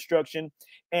her instruction,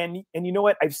 and you know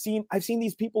what? I've seen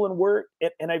these people in work,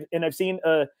 and I've seen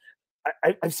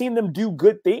I've seen them do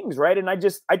good things, right? And I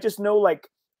just know, like,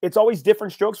 it's always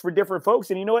different strokes for different folks.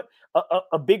 And you know what?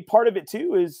 A big part of it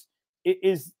too is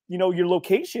is, you know, your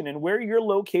location and where you're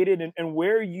located, and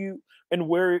where you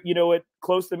know, it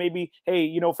close to maybe, hey,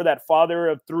 you know, for that father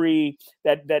of three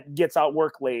that gets out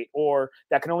work late, or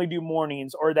that can only do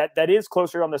mornings, or that is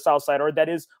closer on the south side, or that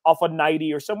is off of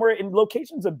 90 or somewhere. And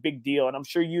location's a big deal, and I'm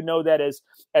sure you know that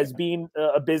as being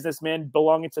a businessman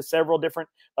belonging to several different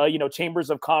you know, chambers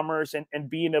of commerce, and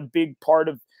being a big part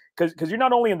of, because you're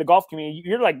not only in the golf community,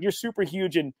 you're super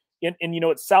huge in you know,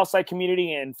 it's Southside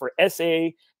community, and for SA,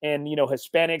 and you know,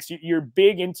 Hispanics, you're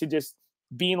big into just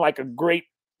being like a great,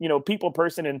 you know, people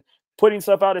person, and putting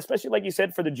stuff out, especially like you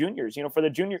said, for the juniors, you know, for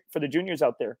the juniors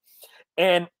out there.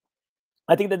 And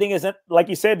I think the thing is that, like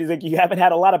you said, is like you haven't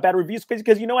had a lot of bad reviews,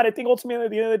 because you know what, I think ultimately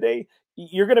at the end of the day,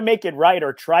 you're gonna make it right,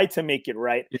 or try to make it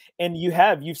right, and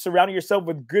you've surrounded yourself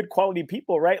with good quality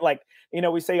people, right? Like, you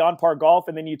know, we say On Par Golf,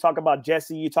 and then you talk about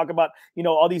Jesse, you talk about, you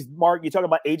know, all these Mark, you talk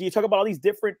about AJ, you talk about all these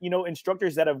different, you know,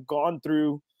 instructors that have gone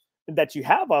through, that you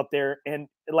have out there, and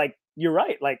like, you're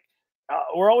right, like.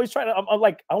 We're always trying to. I'm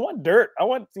like, I want dirt. I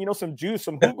want, you know, some juice,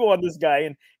 some jugo on this guy,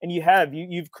 and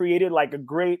you've created like a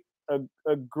great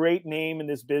name in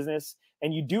this business,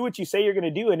 and you do what you say you're going to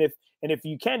do. And if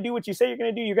you can't do what you say you're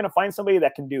going to do, you're going to find somebody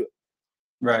that can do it.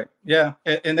 Right. Yeah.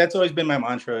 And that's always been my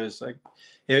mantra, is like,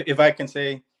 if I can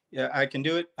say, yeah, I can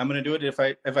do it, I'm going to do it. If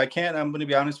I can't, I'm going to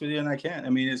be honest with you, and I can't. I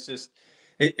mean, it's just,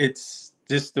 it's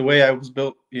just the way I was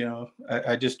built. You know,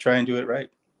 I just try and do it right.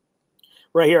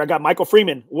 Right here, I got Michael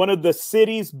Freeman, one of the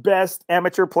city's best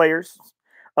amateur players.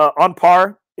 On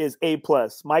par is A+.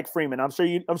 Mike Freeman. I'm sure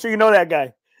you know that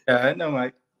guy. Yeah, I know,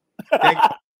 Mike. Thank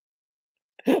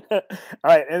you. All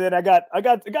right, and then I got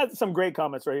some great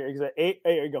comments right here. He said, hey,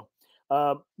 here you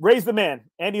go. Raise the man.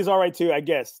 Andy's all right too, I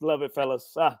guess. Love it,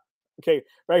 fellas. Okay,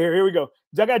 right here. Here we go.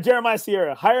 I got Jeremiah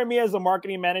Sierra. Hire me as a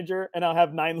marketing manager, and I'll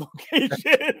have 9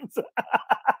 locations.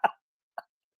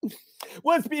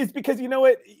 Well, it's because, you know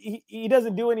what, he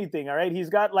doesn't do anything. All right, he's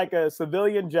got like a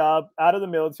civilian job out of the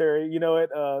military. You know it,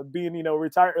 being, you know,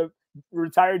 retired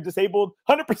disabled,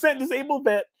 100% disabled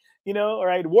vet. You know, all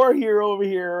right, war hero over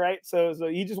here. All right, so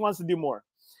he just wants to do more.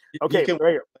 Okay,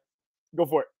 right here, go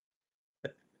for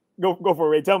it. Go for it,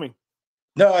 Ray. Tell me.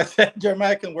 No, I said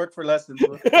Jeremiah can work for less than.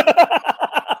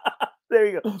 There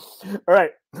you go. All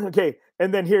right. Okay.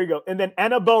 And then here you go. And then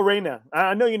Annabelle Reyna.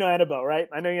 I know you know Annabelle, right?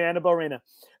 I know you're Annabelle Reyna.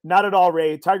 Not at all,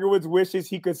 Ray. Tiger Woods wishes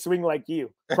he could swing like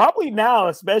you. Probably now,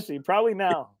 especially. Probably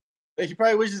now. He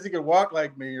probably wishes he could walk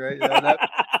like me, right?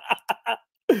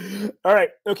 All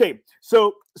right. Okay.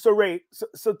 So Ray,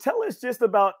 so tell us just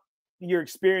about your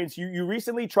experience. You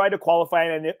recently tried to qualify,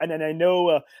 and I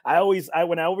know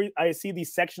when I see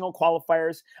these sectional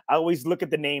qualifiers, I always look at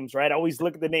the names, right? I always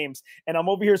look at the names, and I'm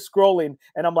over here scrolling,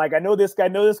 and I'm like, I know this guy,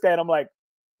 and I'm like,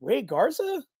 Ray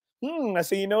Garza? I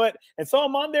say, you know what? And so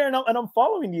I'm on there, and I'm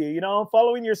following you. You know, I'm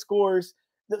following your scores.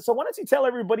 So why don't you tell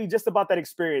everybody just about that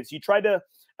experience? You tried to,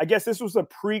 I guess this was a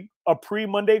pre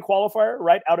Monday qualifier,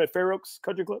 right, out at Fair Oaks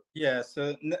Country Club. Yeah.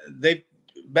 So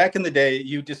back in the day,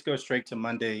 you just go straight to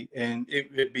Monday, and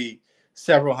it'd be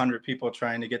several hundred people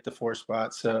trying to get the 4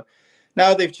 spots. So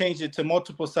now they've changed it to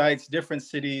multiple sites, different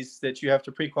cities that you have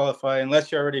to pre-qualify,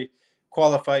 unless you're already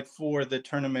qualified for the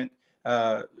tournament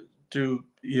through,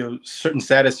 you know, certain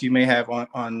status you may have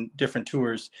on different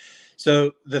tours.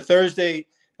 So the Thursday,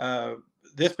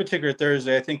 this particular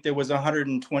Thursday, I think there was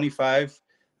 125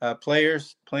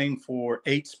 players playing for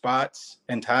 8 spots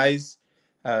and ties.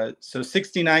 So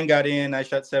 69 got in. I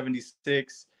shot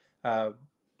 76. You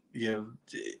know,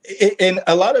 and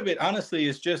a lot of it, honestly,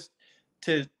 is just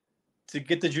to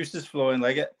get the juices flowing.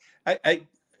 Like I'm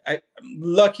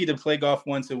lucky to play golf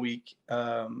once a week,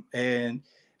 and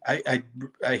I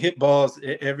hit balls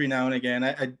every now and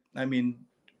again. I mean,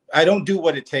 I don't do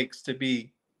what it takes to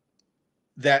be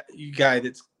that guy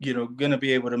that's, you know, going to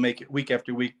be able to make it week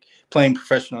after week playing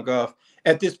professional golf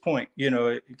at this point, you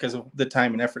know, because of the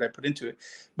time and effort I put into it.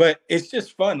 But it's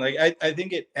just fun. Like, I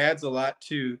think it adds a lot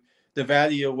to the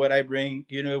value of what I bring.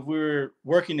 You know, if we're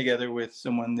working together with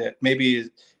someone that maybe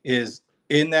is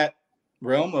in that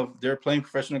realm of they're playing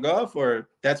professional golf, or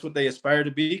that's what they aspire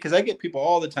to be. Because I get people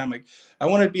all the time like, I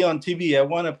want to be on TV. I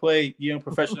want to play, you know,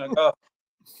 professional golf.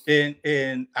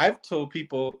 And I've told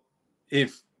people,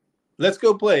 let's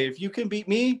go play. If you can beat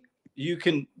me, you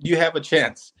have a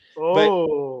chance.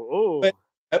 But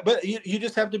you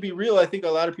just have to be real. I think a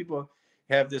lot of people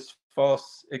have this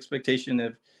false expectation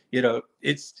of, you know,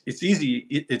 it's easy.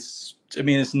 It's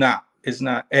not.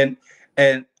 And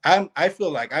I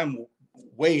feel like I'm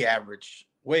way average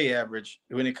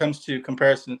when it comes to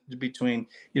comparison between,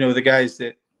 you know, the guys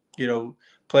that, you know,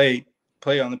 play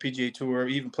on the PGA Tour, or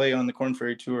even play on the Korn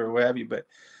Ferry Tour or what have you. But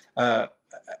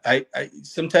I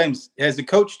sometimes as a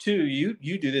coach too, you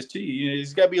do this too. You know,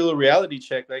 there's got to be a little reality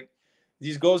check. Like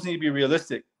these goals need to be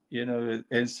realistic. You know,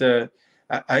 and so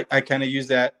I kind of use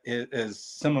that as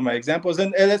some of my examples,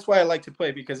 and that's why I like to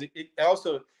play, because it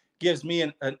also gives me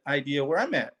an idea where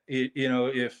I'm at. You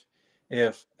know, if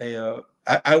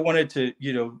I wanted to,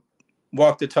 you know,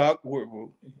 walk the talk,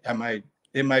 am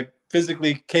I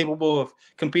physically capable of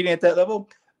competing at that level?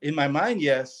 In my mind,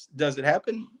 yes. Does it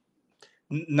happen?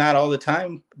 Not all the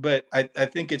time, but I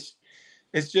think it's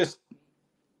just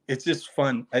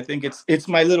fun. I think it's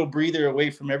my little breather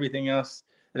away from everything else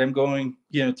that I'm going,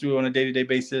 you know, through on a day-to-day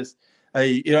basis.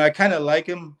 I kind of like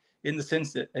him in the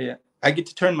sense that I get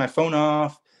to turn my phone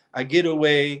off. I get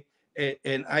away,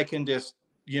 and I can just,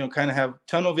 you know, kind of have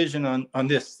tunnel vision on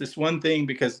this one thing,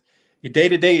 because day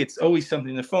to day it's always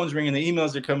something. The phone's ringing, the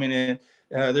emails are coming in.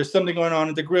 There's something going on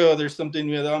at the grill. There's something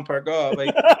with on-park golf.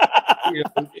 Like, you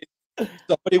know,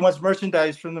 somebody wants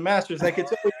merchandise from the Masters. Like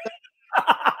it's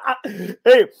always.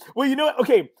 Hey, well, you know what?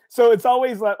 Okay, so it's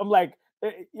always like I'm like,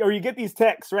 or you get these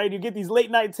texts, right? You get these late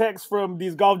night texts from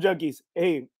these golf junkies.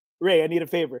 Hey, Ray, I need a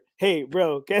favor. Hey,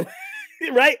 bro, can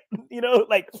right? You know,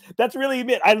 like that's really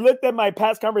it. I looked at my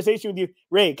past conversation with you.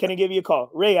 Ray, can I give you a call?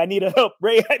 Ray, I need a help.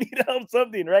 Ray, I need help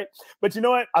something, right? But you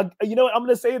know what? You know what? I'm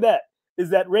gonna say that is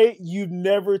that Ray, you've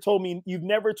never told me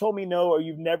no, or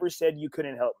you've never said you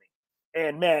couldn't help me.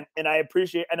 And man, and I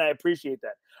appreciate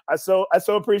that. I so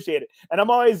appreciate it. And I'm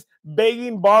always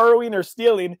begging, borrowing, or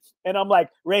stealing. And I'm like,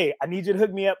 Ray, I need you to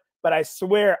hook me up, but I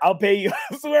swear I'll pay you.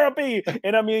 I swear I'll pay you.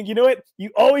 And I mean, you know what? You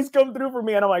always come through for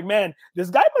me. And I'm like, man, this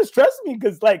guy must trust me,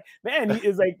 because like, man, he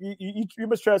is like, you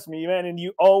must trust me, man. And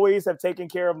you always have taken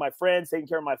care of my friends, taken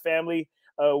care of my family.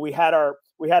 We had our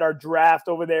draft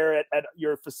over there at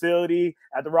your facility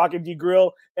at the Rock and G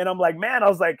Grill. And I'm like, man, I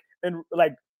was like, and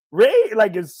like, Ray,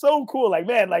 like, is so cool. Like,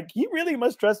 man, like, he really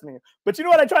must trust me. But you know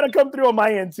what? I try to come through on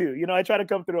my end too.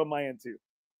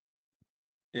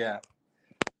 Yeah.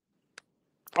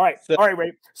 All right,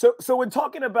 Ray. So when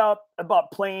talking about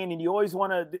playing, and you always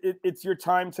want to, it's your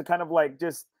time to kind of like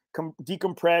just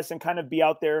decompress and kind of be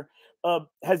out there.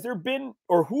 Has there been,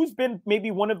 or who's been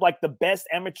maybe one of like the best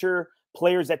amateur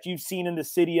players that you've seen in the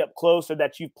city up close, or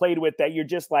that you've played with, that you're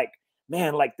just like,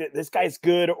 man, like this guy's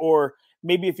good? Or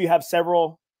maybe if you have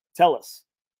several, tell us.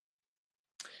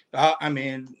 I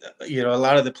mean, you know, a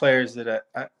lot of the players that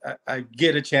I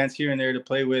get a chance here and there to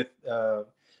play with,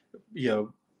 you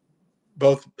know,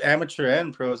 both amateur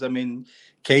and pros. I mean,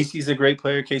 Casey's a great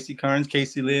player. Casey Carnes,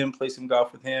 Casey Lim, play some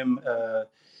golf with him.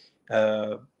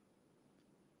 I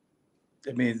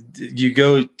mean, you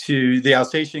go to the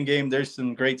Alsatian game, there's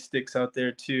some great sticks out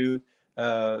there too.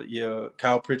 You know,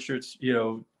 Kyle Pritchard's, you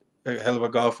know, a hell of a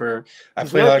golfer.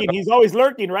 He's always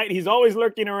lurking, right? He's always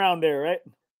lurking around there, right?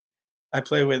 I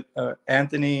play with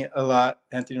Anthony a lot.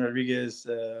 Anthony Rodriguez.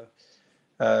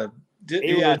 A-Rod.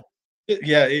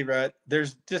 A-Rod.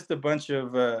 There's just a bunch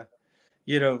of,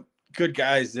 you know, good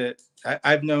guys that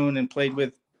I've known and played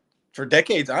with for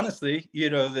decades, honestly.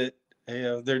 You know, that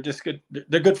they're just good.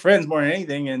 They're good friends more than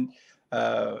anything. And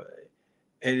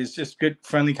it is just good,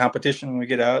 friendly competition when we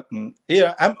get out. And,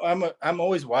 yeah, I'm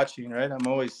always watching, right? I'm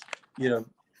always, you know,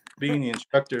 being the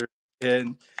instructor.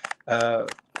 And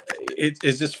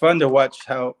it's just fun to watch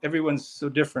how everyone's so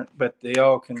different, but they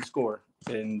all can score.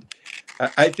 And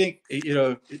I think, you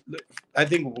know, I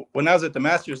think when I was at the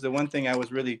Masters, the one thing I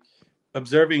was really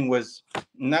observing was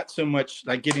not so much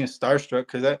like getting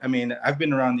starstruck, because I mean, I've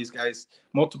been around these guys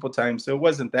multiple times, so it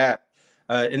wasn't that.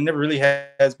 It never really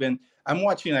has been. I'm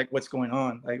watching like what's going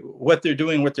on, like what they're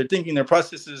doing, what they're thinking, their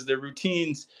processes, their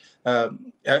routines.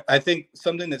 I think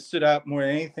something that stood out more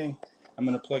than anything, I'm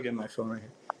going to plug in my phone right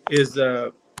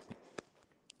here,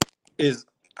 is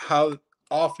how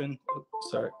often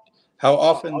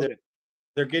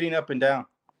they're getting up and down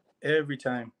every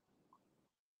time.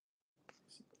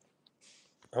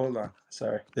 Hold on.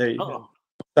 Sorry. There you go.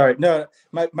 Sorry. No,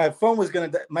 my phone was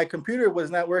my computer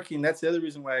was not working. That's the other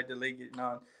reason why I delayed getting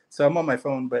on. So I'm on my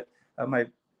phone, but my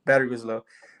battery was low.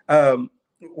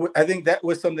 I think that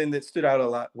was something that stood out a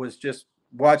lot, was just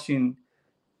watching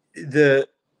the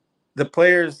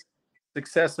players'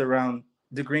 success around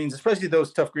the greens, especially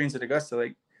those tough greens at Augusta.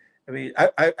 Like, I mean,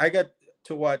 I got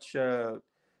to watch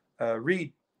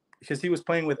Reed, because he was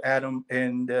playing with Adam,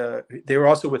 and they were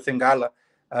also with Thingala.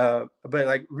 But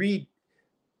like Reed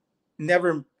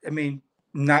never, I mean,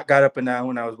 not got up and down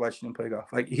when I was watching him play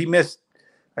golf. Like, he missed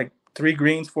like 4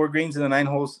 greens in the 9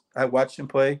 holes I watched him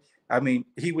play. I mean,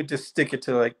 he would just stick it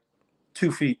to like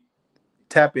 2 feet,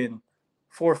 tap in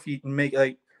 4 feet, and make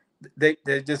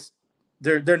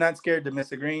they're not scared to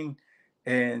miss a green,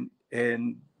 and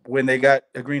when they got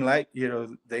a green light,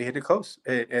 they hit it close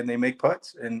and they make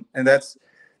putts, and that's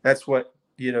what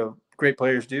great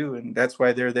players do, and that's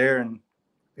why they're there, and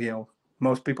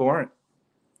most people aren't.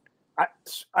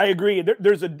 I agree.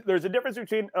 There's a difference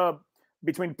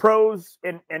between pros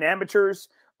and amateurs,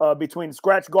 between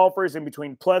scratch golfers and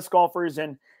between plus golfers,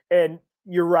 and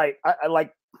you're right. I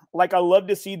like I love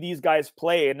to see these guys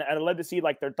play, and I love to see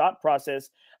like their thought process.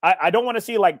 I don't want to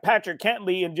see like Patrick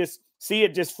Cantley and just see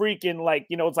it just freaking like,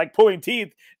 it's like pulling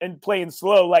teeth and playing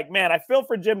slow. Like, man, I feel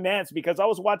for Jim Nantz because I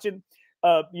was watching,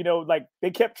 like they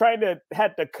kept trying to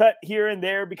had to cut here and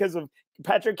there because of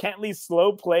Patrick Cantley's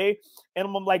slow play. And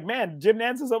I'm like, man, Jim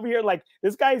Nantz is over here. Like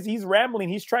this he's rambling.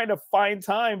 He's trying to find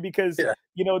time because,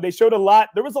 they showed a lot.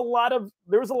 There was a lot of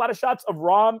shots of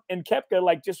Rahm and Koepka,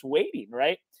 like just waiting.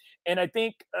 Right. And I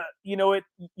think,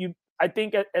 I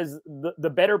think as the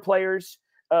better players,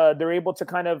 they're able to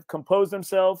kind of compose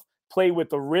themselves, play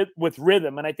with with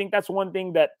rhythm. And I think that's one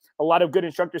thing that a lot of good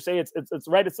instructors say. It's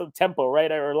right. It's a tempo,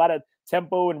 right? Or a lot of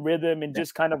tempo and rhythm and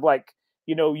just kind of like,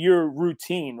 your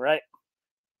routine, right?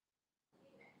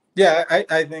 Yeah,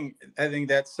 I think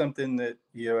that's something that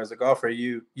as a golfer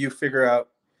you figure out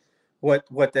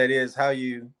what that is, how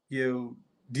you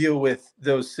deal with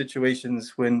those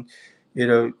situations when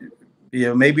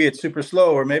maybe it's super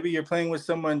slow, or maybe you're playing with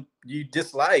someone you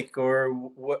dislike, or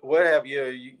what have you.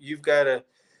 You've got to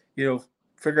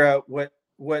figure out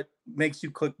what makes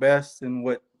you click best, and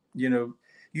what you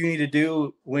need to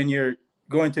do when you're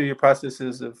going through your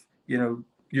processes of your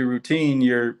routine,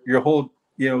 your whole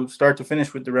start to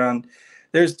finish with the round.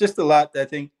 There's just a lot that I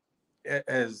think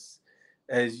as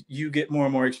you get more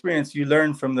and more experience, you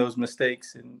learn from those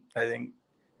mistakes. And I think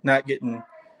not getting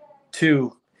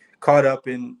too caught up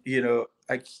in,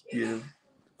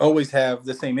 always have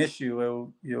the same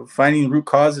issue, finding root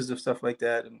causes of stuff like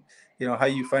that. And, how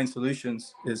you find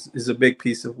solutions is a big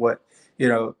piece of what,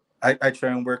 I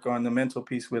try and work on. The mental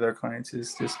piece with our clients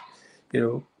is just,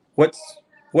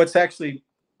 what's actually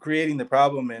creating the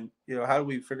problem, and how do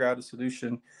we figure out a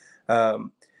solution?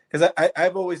 Because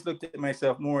I've always looked at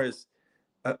myself more as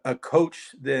a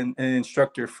coach than an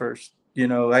instructor first.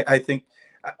 I think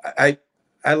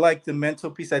I like the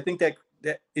mental piece. I think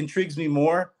that intrigues me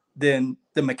more than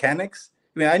the mechanics.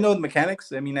 I mean, I know the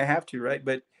mechanics. I mean, I have to, right?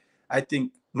 But I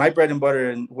think my bread and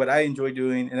butter and what I enjoy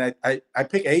doing, and I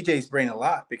pick AJ's brain a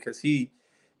lot because he's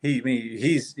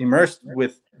immersed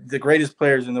with the greatest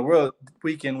players in the world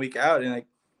week in, week out, and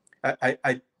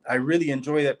I really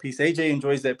enjoy that piece. AJ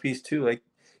enjoys that piece too, like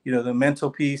the mental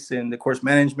piece and the course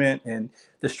management and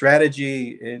the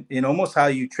strategy, and almost how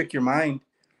you trick your mind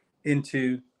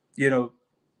into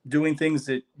doing things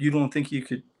that you don't think you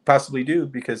could possibly do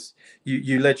because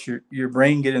you let your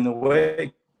brain get in the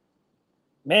way.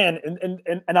 Man,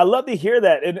 and I love to hear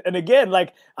that. And again,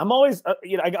 like I'm always,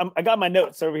 I got my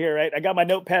notes over here, right? I got my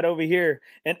notepad over here,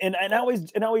 and I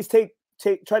always try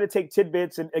to take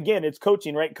tidbits. And again, it's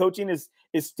coaching, right? Coaching is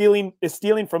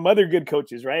stealing from other good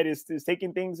coaches, right? Is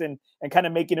taking things and kind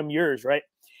of making them yours, right?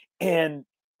 And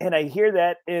I hear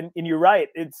that, and you're right.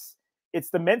 It's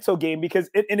the mental game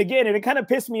because it kind of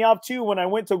pissed me off too when I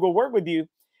went to go work with you.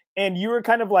 And you were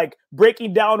kind of like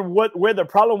breaking down where the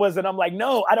problem was. And I'm like,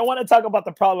 no, I don't want to talk about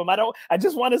the problem. I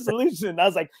just want a solution. I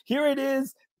was like, here it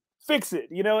is, fix it,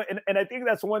 And I think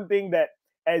that's one thing that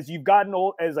as you've gotten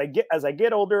old, as I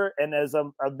get older, and as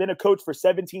I've been a coach for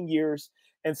 17 years,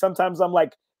 and sometimes I'm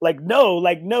like, no,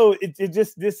 it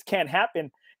just, this can't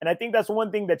happen. And I think that's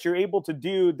one thing that you're able to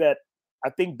do that I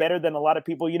think better than a lot of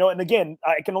people, And again,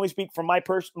 I can only speak from my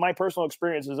personal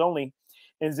experiences only,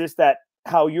 is this that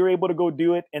how you're able to go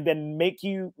do it and then make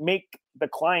the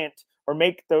client or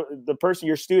make the person,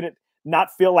 your student, not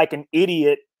feel like an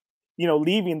idiot,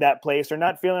 leaving that place, or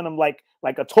not feeling them like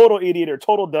a total idiot or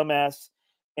total dumbass.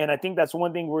 And I think that's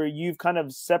one thing where you've kind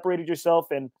of separated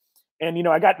yourself. And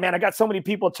I got so many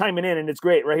people chiming in, and it's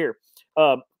great right here.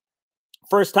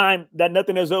 First time that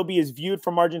Nothing Is Obi is viewed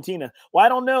from Argentina. Well, I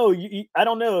don't know. I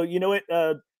don't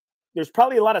know. There's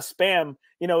probably a lot of spam,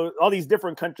 all these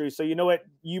different countries. So you know what?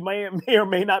 You may or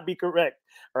may not be correct.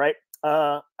 All right.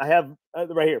 I have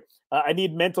right here. I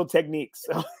need mental techniques.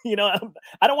 So,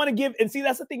 I don't want to give. And see,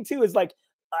 that's the thing too, is like,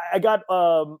 I got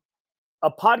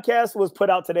a podcast was put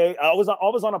out today. I was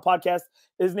on a podcast.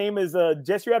 His name is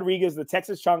Jesse Rodriguez, the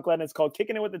Texas Chancla, and it's called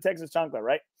Kicking It with the Texas Chancla,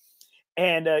 right?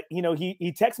 And,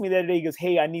 he texted me the other day. He goes,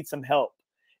 hey, I need some help.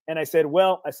 And I said, I'm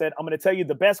going to tell you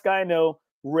the best guy I know,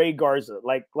 Ray Garza.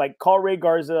 Like call Ray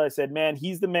Garza. I said, man,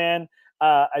 he's the man.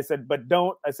 I said,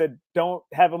 don't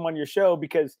have him on your show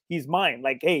because he's mine.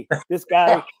 Like, hey, this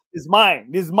guy is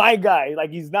mine. This is my guy. Like,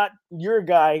 he's not your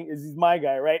guy. He's my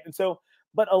guy, right? And so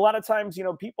but a lot of times,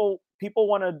 people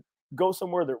want to go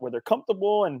somewhere where they're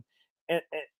comfortable, and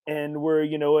and where,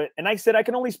 and I said I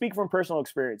can only speak from personal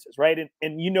experiences, right? And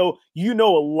a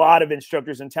lot of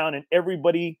instructors in town, and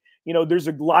everybody, there's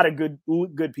a lot of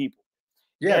good people.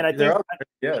 Yeah, And I think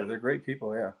they're great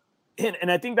people. Yeah.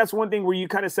 And I think that's one thing where you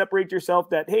kind of separate yourself,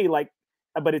 that, hey, like,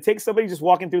 but it takes somebody just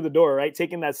walking through the door, right?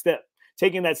 Taking that step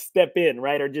in,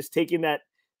 right? Or just taking that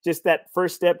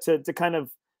first step to kind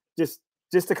of just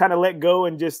to kind of let go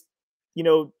and just,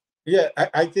 Yeah,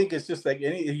 I think it's just like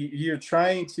you're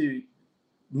trying to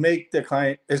make the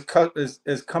client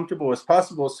as comfortable as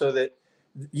possible, so that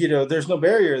there's no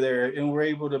barrier there, and we're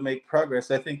able to make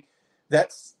progress. I think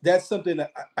that's something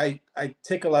that I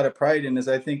take a lot of pride in. Is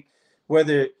I think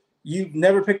whether you've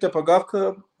never picked up a golf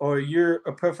club, or you're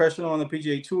a professional on the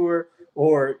PGA Tour,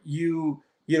 or you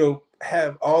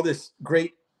have all this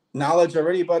great knowledge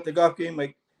already about the golf game,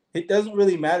 like, it doesn't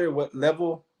really matter what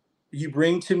level you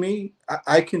bring to me.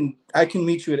 I can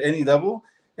meet you at any level.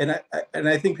 And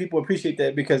I think people appreciate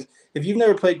that, because if you've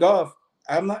never played golf,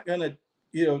 I'm not gonna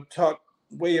talk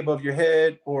way above your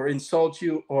head, or insult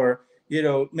you, or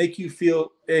make you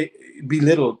feel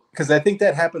belittled, because I think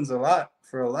that happens a lot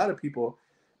for a lot of people.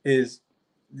 Is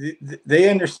they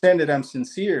understand that I'm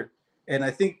sincere, and I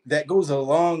think that goes a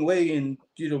long way in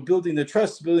building the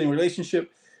trust, building a relationship,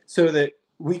 so that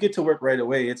we get to work right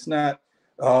away. It's not,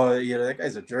 oh, that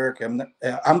guy's a jerk,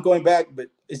 I'm going back, but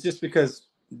it's just because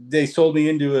they sold me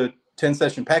into a 10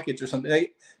 session package or something.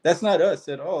 That's not us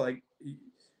at all. Like,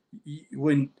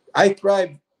 when I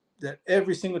thrive, that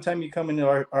every single time you come into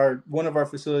our one of our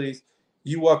facilities,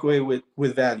 you walk away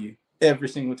with value every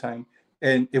single time.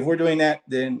 And if we're doing that,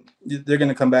 then they're going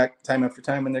to come back time after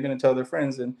time, and they're going to tell their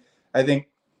friends. And I think,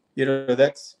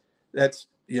 that's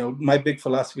my big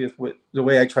philosophy of the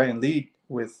way I try and lead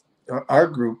with our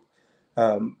group.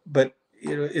 But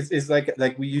it's like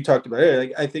you talked about it.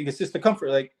 Like, I think it's just the comfort.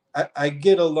 Like, I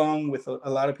get along with a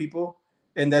lot of people,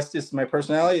 and that's just my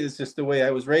personality. It's just the way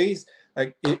I was raised.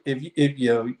 Like,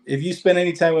 if you spend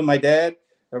any time with my dad,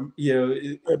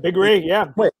 Big Ray, yeah,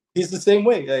 he's the same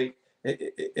way. Like,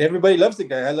 everybody loves the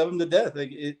guy. I love him to death.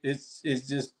 Like, it's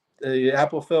just the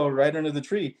apple fell right under the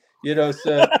tree.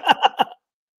 So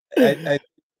I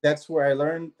that's where I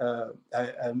learned.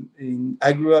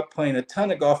 I grew up playing a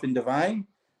ton of golf in Divine,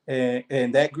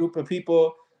 and that group of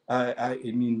people, I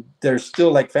mean, they're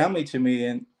still like family to me,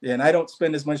 and I don't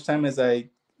spend as much time as I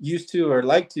used to or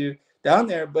like to down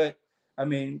there. But I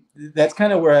mean, that's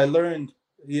kind of where I learned,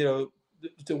 the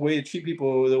way to treat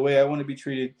people, the way I want to be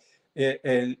treated,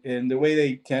 and the way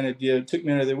they kind of took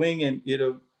me under their wing, and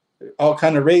all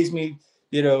kind of raised me,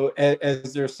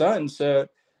 as their son. So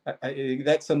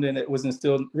that's something that was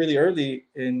instilled really early,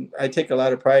 and I take a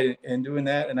lot of pride in doing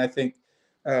that. And I think,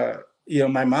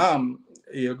 my mom,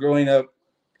 growing up,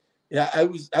 yeah,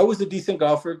 I was a decent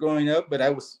golfer growing up, but I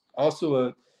was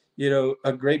also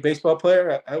a great baseball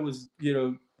player. I was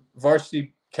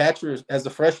varsity catcher as a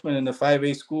freshman in the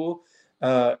 5A school.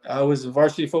 I was a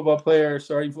varsity football player,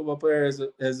 starting football player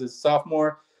as a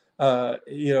sophomore, at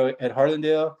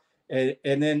Harlandale,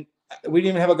 and then we didn't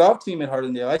even have a golf team at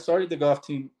Harlandale. I started the golf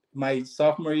team my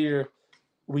sophomore year.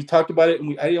 We talked about it,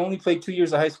 and I only played 2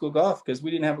 years of high school golf because we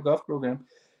didn't have a golf program.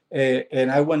 And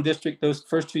I won district those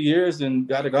first 2 years and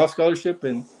got a golf scholarship,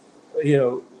 and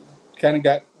kind of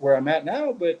got where I'm at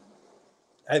now. But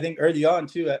I think early on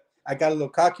too, I got a little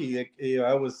cocky. Like,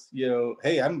 I was,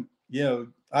 hey, I'm,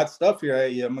 hot stuff here.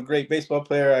 I'm a great baseball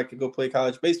player. I could go play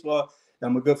college baseball.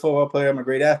 I'm a good football player. I'm a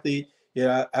great athlete.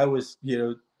 I was,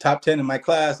 top 10 in my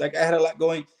class. Like, I had a lot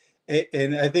going,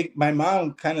 and I think my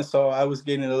mom kind of saw I was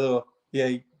getting a little,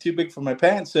 too big for my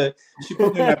pants. So she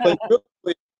put me in my place real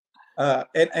quick.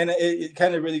 And it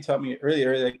kind of really taught me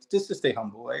earlier, like, just to stay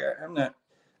humble. Like, I'm not,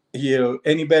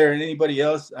 any better than anybody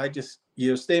else. I just,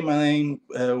 stay in my lane,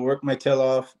 work my tail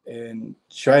off, and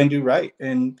try and do right.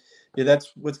 And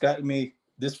that's what's gotten me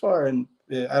this far. And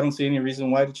I don't see any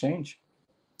reason why to change.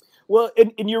 Well,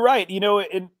 and you're right.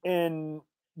 And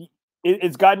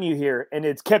it's gotten you here, and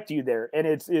it's kept you there, and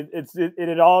it's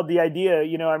all the idea.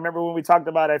 I remember when we talked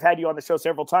about. I've had you on the show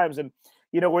several times, and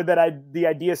where the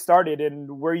idea started,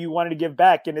 and where you wanted to give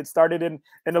back, and it started in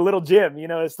a little gym.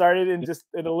 It started in just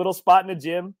in a little spot in a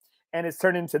gym, and it's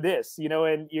turned into this.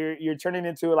 And you're turning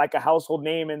into like a household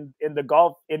name in the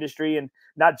golf industry, and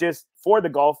not just for the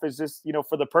golf. It's just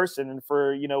for the person, and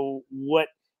for what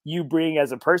you bring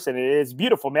as a person. It's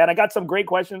beautiful, man. I got some great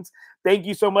questions. Thank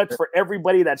you so much for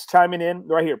everybody that's chiming in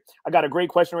right here. I got a great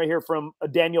question right here from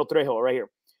Daniel Trejo right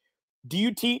here. Do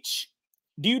you teach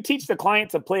the client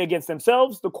to play against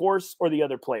themselves, the course, or the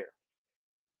other player?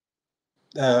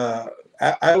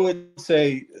 I would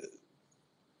say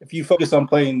if you focus on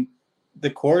playing the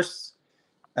course,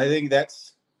 I think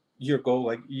that's your goal.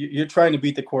 Like you're trying to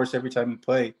beat the course every time you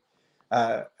play.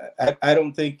 I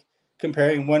don't think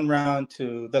comparing one round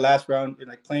to the last round,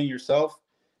 like playing yourself,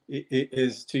 it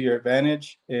is to your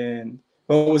advantage. And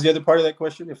what was the other part of that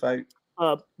question? If I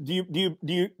do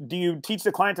you teach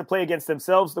the client to play against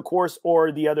themselves, the course,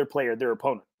 or the other player, their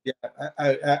opponent? Yeah,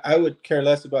 I would care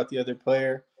less about the other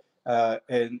player,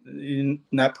 and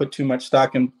not put too much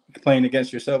stock in playing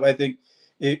against yourself. I think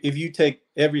if you take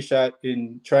every shot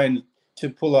in trying to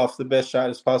pull off the best shot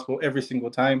as possible every single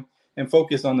time and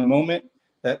focus on the moment,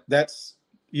 that's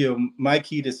my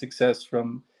key to success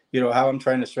from how I'm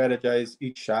trying to strategize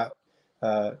each shot.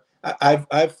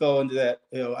 I've fell into that.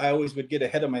 I always would get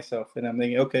ahead of myself, and I'm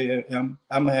thinking, okay,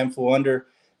 I'm a handful under,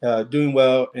 doing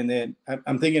well, and then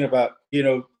I'm thinking about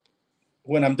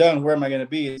when I'm done, where am I going to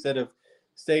be, instead of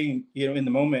staying in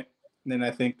the moment. And then I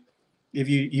think if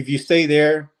you stay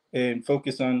there and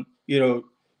focus on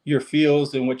your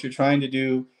feels and what you're trying to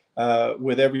do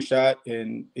with every shot,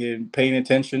 and paying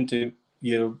attention to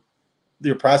your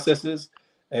processes,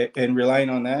 and relying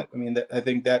on that. I mean, I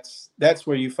think that's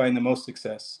where you find the most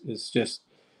success, is just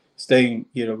staying,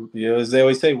 as they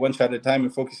always say, one shot at a time,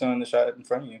 and focusing on the shot in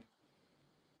front of you.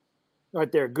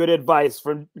 Right there, good advice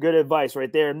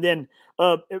right there. And then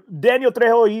Daniel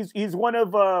Trejo, he's one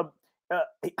of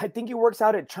I think he works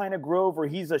out at China Grove, or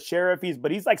he's a sheriff.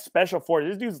 But he's like special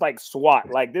forces. This dude's like SWAT.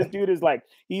 Like this dude is like,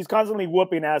 he's constantly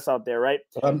whooping ass out there, right?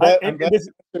 I'm glad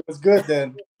it was good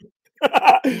then.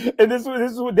 And this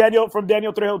is what Daniel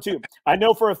Trejo too. I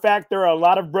know for a fact there are a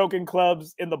lot of broken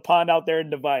clubs in the pond out there in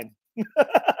Divine.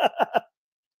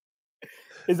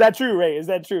 Is that true, Ray? Is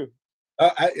that true?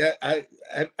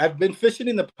 I've been fishing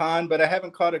in the pond, but I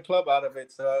haven't caught a club out of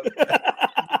it. So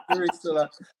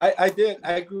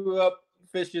I grew up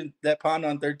fishing that pond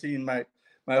on 13 my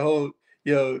whole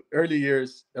early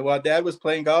years. While Dad was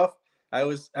playing golf, I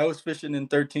was fishing in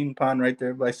 13 pond right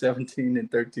there by 17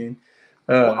 and 13.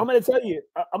 Well, I'm gonna tell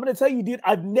you, dude.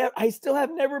 I still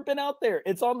have never been out there.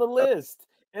 It's on the list.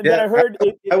 And then I heard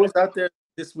I was out there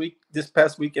this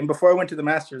past week, and before I went to the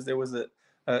Masters, there was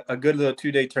a good little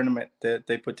 2-day tournament that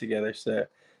they put together. So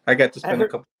I got to spend a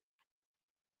couple.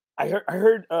 I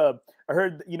heard,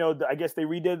 I guess they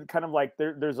redid kind of like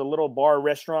there's a little bar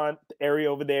restaurant area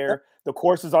over there. The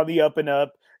course is on the up and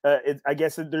up. I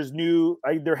guess there's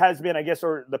there has been, I guess,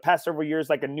 or the past several years,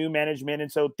 like a new management.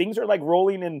 And so things are like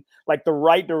rolling in like the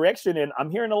right direction. And I'm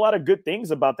hearing a lot of good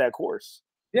things about that course.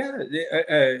 Yeah.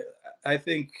 I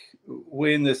think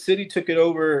when the city took it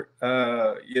over,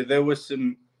 there was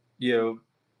some,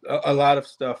 a lot of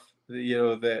stuff,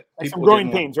 that people some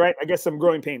growing pains, right? I guess some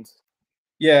growing pains.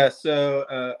 Yeah.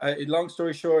 So, long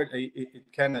story short, it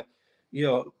kind of,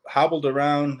 hobbled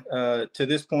around to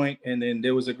this point, and then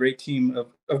there was a great team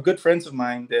of good friends of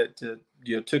mine that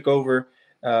took over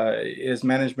as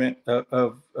management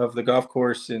of the golf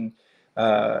course, and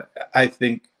I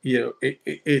think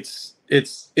it's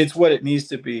what it needs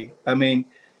to be. I mean,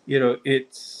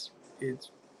 it's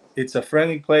a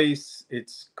friendly place.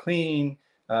 It's clean.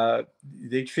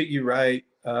 They treat you right.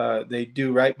 They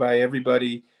do right by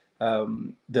everybody.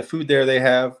 The food there they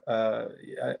have,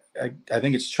 I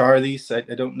think it's Charlie's. I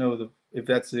don't know if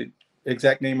that's the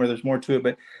exact name or there's more to it,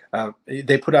 but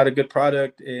they put out a good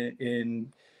product,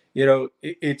 and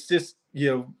it's just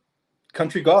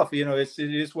country golf. It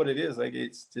is what it is. Like,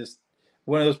 it's just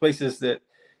one of those places that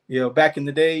back in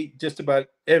the day, just about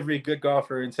every good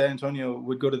golfer in San Antonio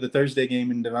would go to the Thursday game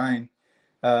in Divine,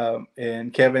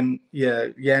 and Kevin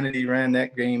Yanity ran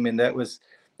that game, and that was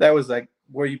like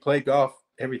where you play golf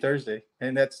every Thursday.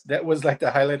 And that was like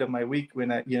the highlight of my week,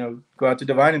 when I go out to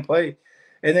Divine and play.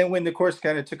 And then when the course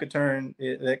kind of took a turn,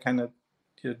 that kind of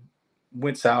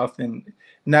went south, and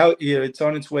now it's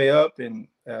on its way up. And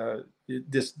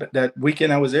that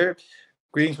weekend I was there,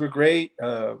 greens were great,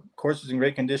 course was in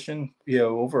great condition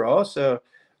overall. So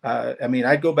I mean,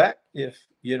 I'd go back if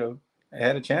I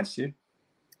had a chance to.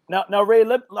 Now Ray,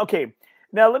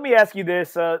 now let me ask you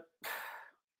this,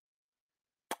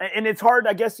 and it's hard,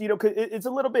 I guess, because it's a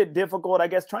little bit difficult, I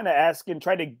guess, trying to ask and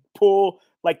try to pull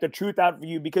like the truth out for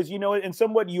you, because, and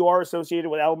somewhat you are associated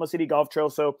with Alamo City Golf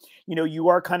Trail. So, you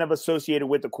are kind of associated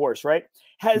with the course, right?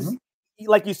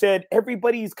 Like you said,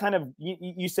 everybody's kind of,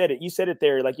 you said it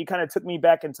there. Like, you kind of took me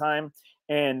back in time,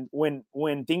 and when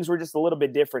things were just a little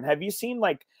bit different. Have you seen,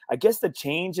 like, I guess, the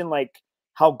change in like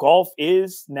how golf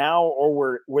is now,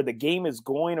 or where the game is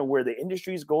going, or where the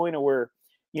industry is going, or where,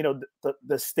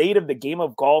 the state of the game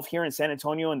of golf here in San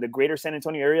Antonio and the greater San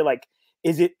Antonio area? Like,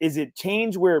 Is it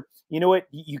change where, you know what,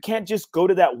 you can't just go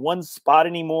to that one spot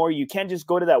anymore? You can't just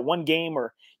go to that one game,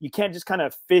 or you can't just kind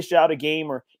of fish out a game,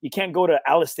 or you can't go to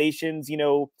Alice Stations,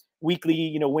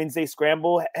 weekly, Wednesday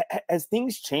scramble. Has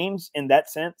things changed in that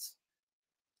sense?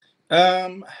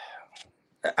 I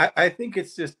think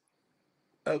it's just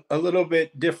a little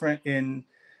bit different.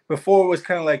 Before it was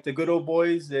kind of like the good old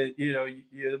boys that,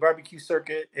 the barbecue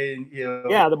circuit, and,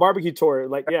 Yeah, the barbecue tour.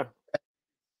 Like, yeah.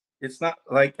 It's not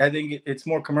like, I think it's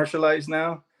more commercialized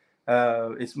now.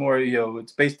 It's more,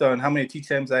 it's based on how many tee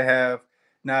times I have.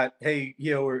 Not, hey,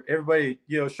 everybody,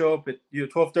 show up at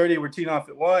 12:30. We're teeing off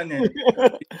at 1, and it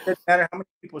doesn't matter how many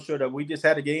people showed up. We just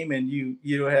had a game, and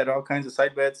you had all kinds of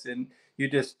side bets, and you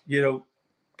just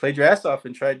played your ass off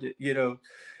and tried to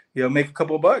make a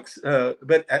couple of bucks.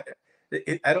 But I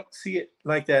don't see it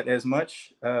like that as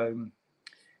much. And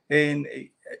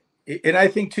I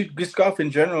think too, disc golf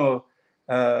in general,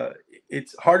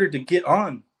 it's harder to get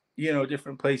on,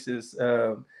 different places.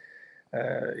 You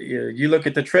look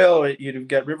at the trail, you've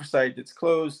got Riverside that's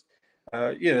closed.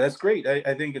 That's great.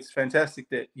 I think it's fantastic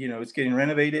that, it's getting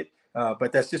renovated.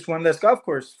 But that's just one less golf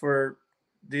course for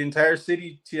the entire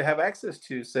city to have access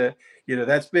to. So,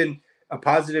 that's been a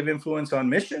positive influence on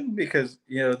Mission, because,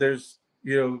 there's,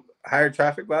 higher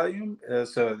traffic volume.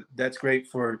 So that's great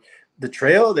for the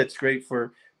trail. That's great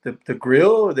for the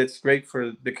grill. That's great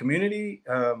for the community.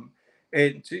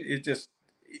 It just,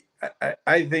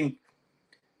 I think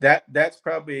that's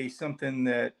probably something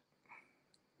that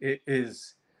it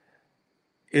is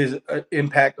an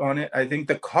impact on it. I think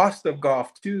the cost of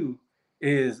golf too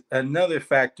is another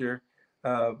factor,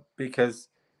 because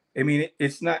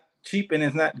it's not cheap, and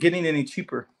it's not getting any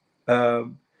cheaper.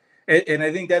 And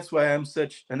I think that's why I'm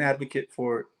such an advocate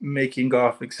for making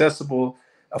golf accessible,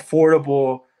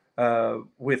 affordable,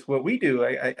 with what we do.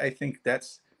 I think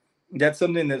that's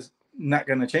something that's not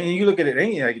going to change. You look at it,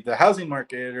 like the housing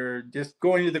market, or just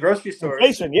going to the grocery store.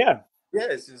 Inflation, yeah.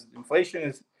 It's just,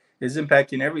 inflation is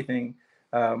impacting everything.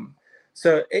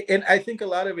 So, and I think a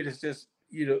lot of it is just,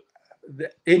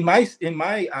 in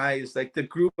my eyes, like the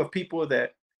group of people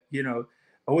that,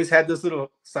 always had those little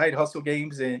side hustle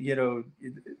games, and,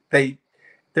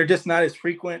 they're just not as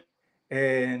frequent,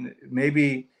 and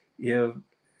maybe,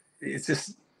 it's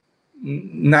just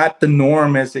not the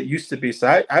norm as it used to be.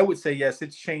 So I would say, yes,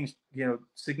 it's changed,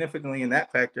 significantly in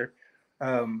that factor.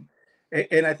 And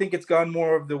I think it's gone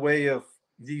more of the way of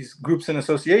these groups and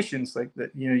associations, like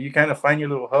that, you kind of find your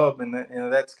little hub, and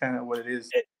that's kind of what it is.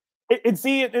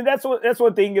 And that's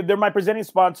one thing. They're my presenting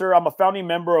sponsor. I'm a founding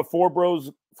member of Four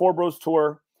Bros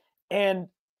Tour, and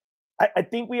I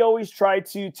think we always try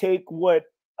to take what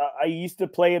I used to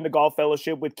play in the golf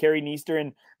fellowship with Kerry Neester,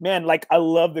 and man, like, I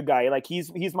love the guy. Like,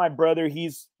 he's my brother.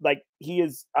 He's like, he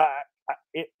is.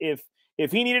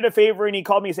 If he needed a favor and he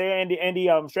called me and say, hey, Andy,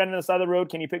 I'm stranded on the side of the road,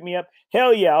 can you pick me up?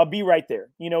 Hell yeah, I'll be right there.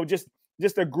 Just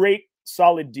a great,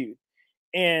 solid dude.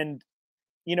 And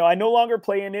I no longer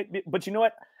play in it, but you know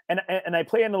what? And I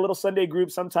play in a little Sunday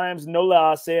group sometimes, no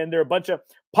Lasse, and they're a bunch of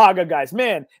Paga guys,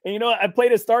 man. And I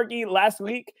played a Starkey last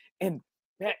week, and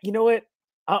man, you know what?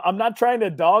 I'm not trying to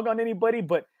dog on anybody,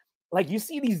 but like, you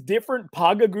see these different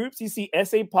Paga groups. You see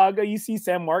SA Paga, you see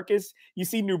San Marcos, you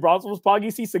see New Braunfels Paga,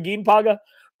 you see Seguin Paga,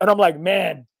 and I'm like,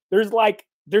 man, there's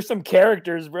some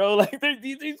characters, bro. Like,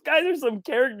 these guys are some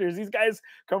characters. These guys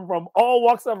come from all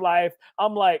walks of life.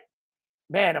 I'm like,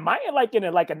 man, am I in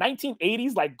a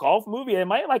 1980s like golf movie?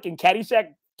 Am I like in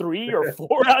Caddyshack 3 or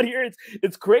 4 out here?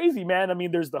 It's crazy, man. I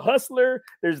mean, there's the hustler,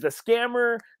 there's the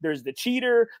scammer, there's the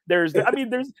cheater, there's the guy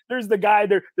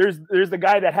there's the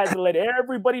guy that has to let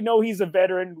everybody know he's a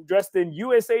veteran, dressed in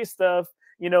USA stuff,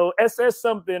 SS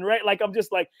something, right? Like, I'm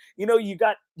just like,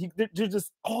 there's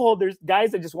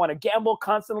guys that just want to gamble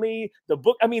constantly.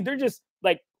 They're just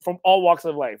like from all walks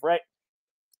of life, right?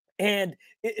 And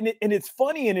it's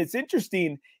funny and it's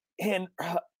interesting, and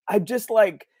I'm just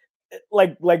like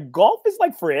golf is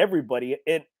like for everybody.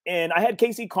 And I had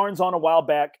Casey Carnes on a while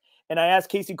back, and I asked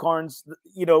Casey Carnes,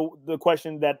 the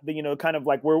question that kind of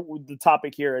like where the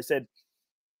topic here. I said,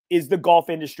 is the golf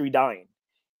industry dying?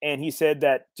 And he said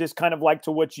that, just kind of like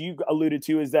to what you alluded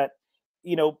to, is that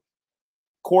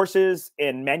courses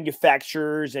and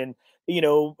manufacturers and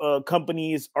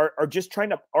companies are just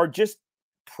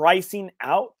pricing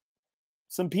out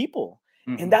some people.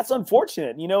 Mm-hmm. And that's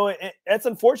unfortunate. That's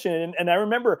unfortunate. And I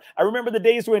remember the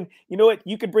days when,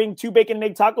 you could bring 2 bacon and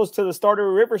egg tacos to the starter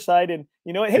of Riverside, and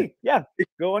hey, yeah,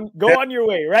 go on your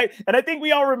way. Right. And I think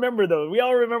we all remember those. We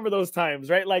all remember those times,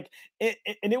 right? Like, and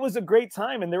it was a great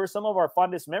time. And there were some of our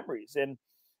fondest memories. And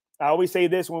I always say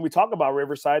this when we talk about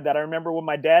Riverside, that I remember when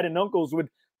my dad and uncles would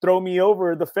throw me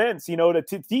over the fence,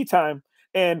 to tea time.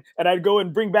 and I'd go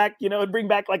and bring back,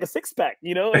 like a 6-pack,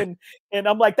 and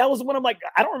I'm like, that was one of my,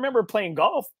 I don't remember playing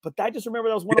golf, but I just remember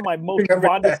that was one of my most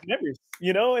fondest memories,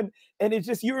 and it's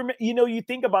just, you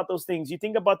think about those things, you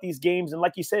think about these games, and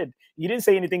like you said, you didn't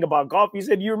say anything about golf. You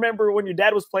said you remember when your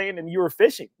dad was playing and you were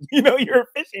fishing, you were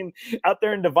fishing out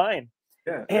there in Divine.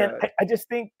 Yeah, and I just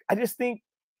think,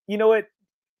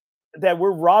 that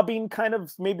we're robbing kind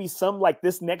of maybe some like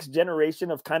this next generation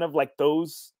of kind of like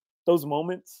those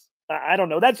moments. I don't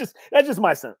know. That's just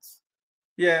my sense.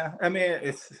 Yeah, I mean,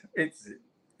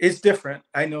 it's different.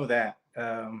 I know that.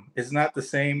 It's not the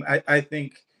same. I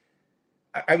think.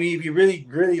 I mean, if you really,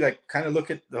 really like kind of look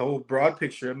at the whole broad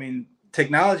picture, I mean,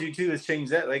 technology too has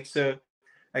changed that. Like, so,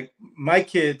 like my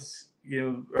kids,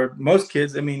 or most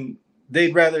kids, I mean,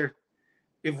 they'd rather,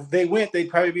 if they went, they'd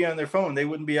probably be on their phone. They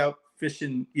wouldn't be out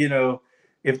fishing,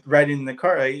 if riding in the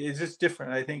car. It's just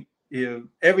different. I think,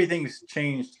 everything's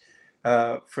changed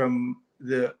from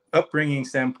the upbringing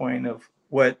standpoint of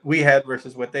what we had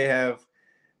versus what they have.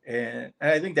 And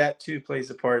I think that too plays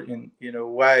a part in,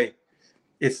 why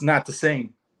it's not the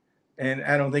same. And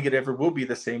I don't think it ever will be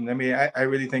the same. I mean, I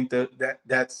really think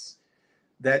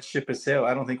that ship has sailed.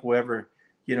 I don't think we'll ever,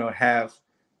 have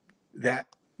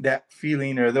that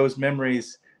feeling or those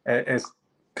memories as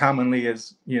commonly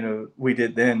as we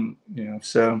did then.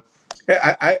 So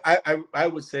I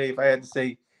would say, if I had to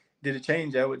say, did it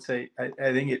change? I would say I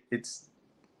think it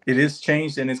is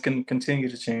changed, and it's going to continue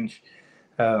to change.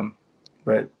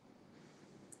 But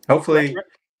hopefully,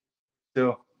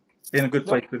 still in a good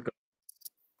place with golf.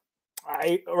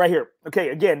 Right here. Okay,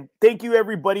 again, thank you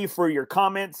everybody for your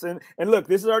comments. And look,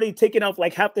 this is already taking off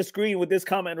like half the screen with this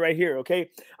comment right here. Okay,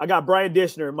 I got Brian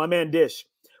Dishner, my man Dish.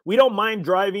 We don't mind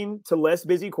driving to less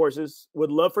busy courses.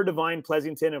 Would love for Divine,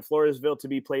 Pleasanton, and Floresville to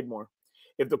be played more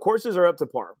if the courses are up to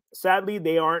par. Sadly,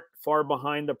 they aren't far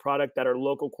behind the product that our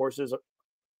local courses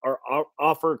are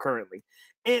offer currently.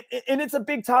 And it's a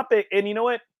big topic. And you know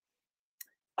what?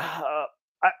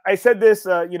 I said this,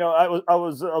 I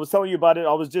was telling you about it.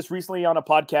 I was just recently on a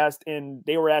podcast and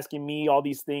they were asking me all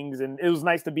these things, and it was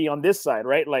nice to be on this side,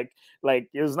 right? Like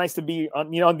it was nice to be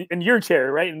on, in your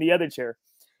chair, right? In the other chair.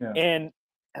 Yeah. And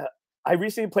I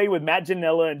recently played with Matt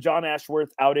Janella and John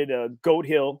Ashworth out at Goat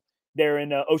Hill there in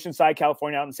Oceanside,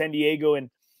 California, out in San Diego.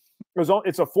 And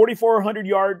it's a 4,400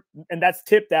 yard, and that's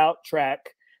tipped out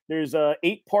track. There's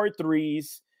 8 par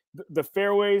 3s. The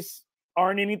fairways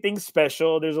aren't anything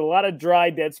special. There's a lot of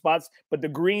dry dead spots, but the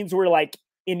greens were like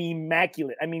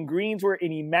immaculate. I mean, greens were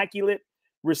immaculate,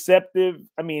 receptive.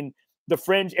 I mean, the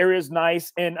fringe area is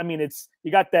nice. And I mean,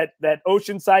 you got that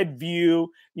oceanside view,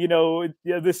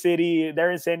 the city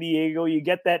there in San Diego. You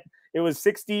get that. It was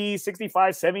 60,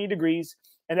 65, 70 degrees.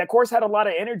 And that course had a lot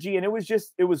of energy, and it was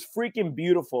freaking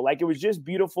beautiful. Like, it was just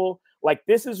beautiful. Like,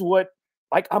 this is what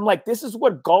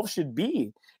golf should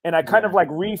be. And I kind of like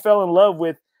fell in love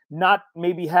with not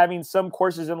maybe having some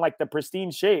courses in like the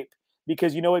pristine shape,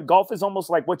 because golf is almost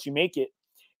like what you make it.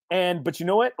 But you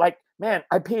know what? Like, man,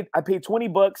 I paid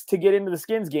 $20 to get into the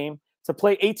skins game to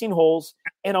play 18 holes.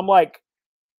 And I'm like,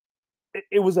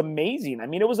 it was amazing. I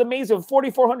mean, it was amazing.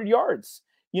 4,400 yards,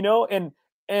 and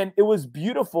it was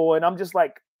beautiful. And I'm just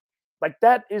like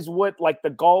that is what like the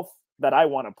golf that I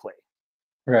want to play.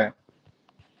 Right.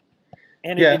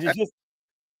 And it just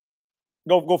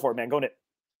go for it, man. Go ahead.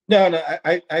 No,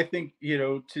 I think,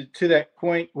 to that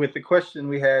point with the question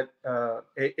we had,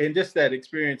 and just that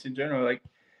experience in general, like,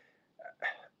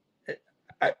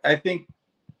 I think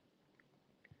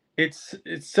it's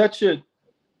such a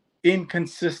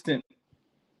inconsistent,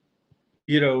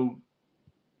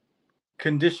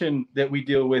 condition that we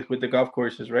deal with the golf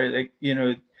courses, right? Like,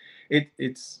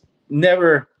 it's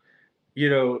never,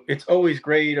 it's always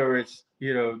great, or it's,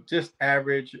 just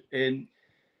average. And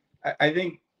I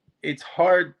think it's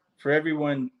hard for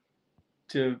everyone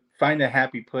to find a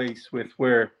happy place with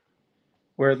where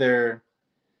they're,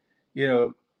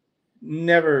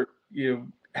 never,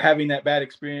 having that bad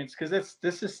experience, because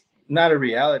this is not a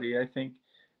reality. I think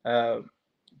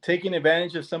taking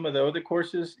advantage of some of the other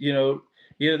courses,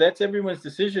 that's everyone's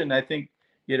decision. I think,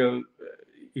 you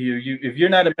if you're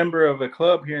not a member of a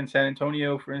club here in San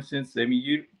Antonio, for instance, I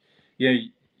mean,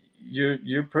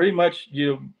 you're pretty much,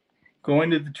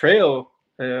 going to the trail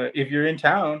if you're in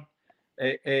town,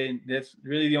 and that's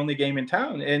really the only game in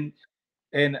town. And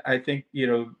I think,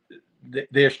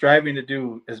 they're striving to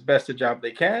do as best a job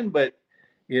they can, but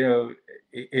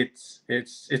it's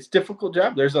difficult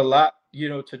job. There's a lot,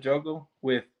 to juggle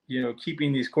with,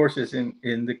 keeping these courses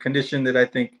in the condition that I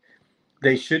think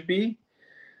they should be.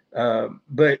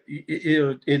 But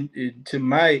to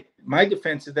my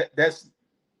defense,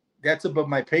 that's above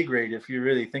my pay grade, if you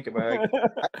really think about it.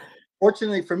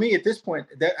 fortunately for me at this point,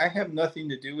 that I have nothing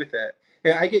to do with that.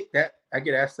 And I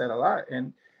get asked that a lot.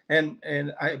 And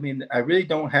I mean, I really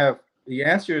don't have the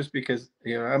answers because,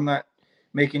 I'm not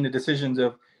making the decisions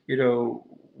of,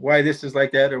 why this is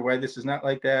like that or why this is not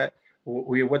like that,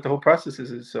 what the whole process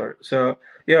is. So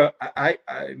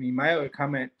I mean, my other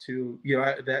comment to,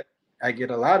 that I get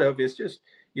a lot of is just,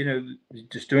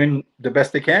 just doing the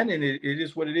best they can. And it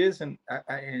is what it is. And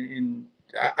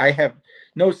I have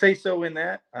no say so in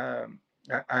that.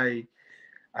 I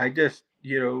just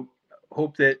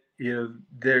hope that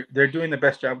they're doing the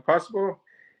best job possible,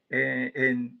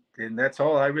 and that's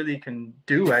all I really can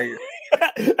do.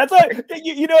 That's all.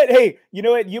 You know what? Hey, you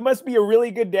know what? You must be a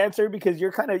really good dancer because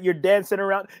you're dancing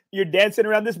around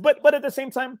this. But at the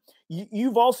same time,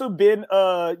 you've also kind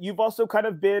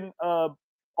of been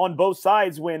on both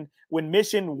sides when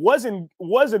Mission was in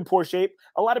poor shape.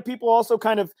 A lot of people also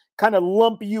kind of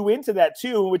lump you into that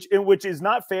too, which is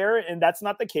not fair, and that's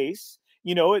not the case.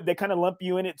 They kind of lump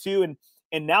you in it too,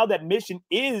 and now that Mission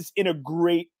is in a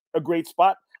great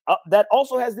spot. That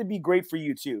also has to be great for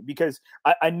you too, because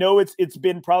I know it's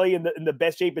been probably in the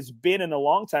best shape it's been in a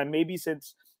long time, maybe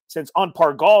since On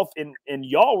Par Golf and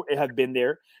y'all have been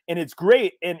there, and it's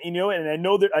great. And and I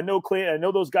know Clint, I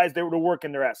know those guys, they were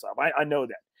working their ass off. I know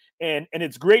that, and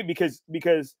it's great because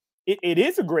it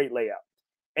is a great layout,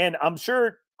 and I'm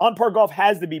sure On Par Golf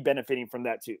has to be benefiting from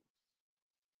that too.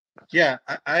 Yeah,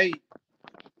 I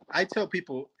tell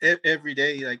people every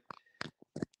day, like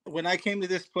when I came to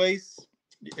this place,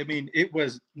 I mean, it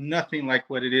was nothing like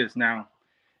what it is now.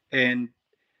 And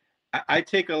I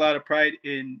take a lot of pride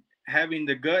in having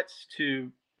the guts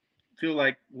to feel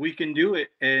like we can do it.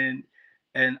 And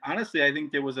honestly, I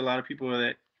think there was a lot of people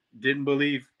that didn't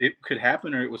believe it could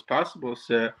happen or it was possible.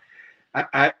 So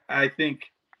I think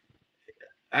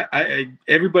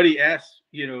everybody asked,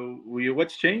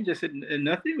 what's changed? I said,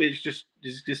 nothing. It's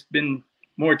just been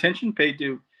more attention paid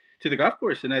to the golf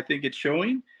course. And I think it's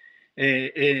showing.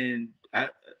 And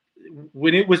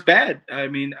when it was bad, I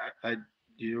mean,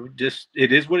 just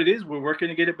it is what it is. We're working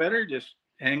to get it better. Just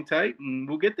hang tight, and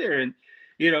we'll get there. And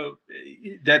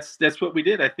that's what we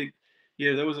did. I think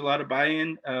there was a lot of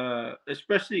buy-in.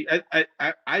 Especially,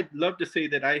 I'd love to say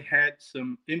that I had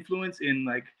some influence in,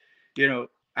 like,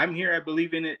 I'm here. I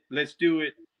believe in it. Let's do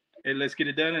it, and let's get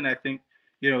it done. And I think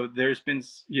there's been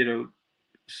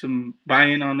some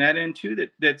buy-in on that end too.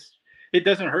 That's it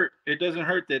doesn't hurt. It doesn't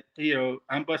hurt that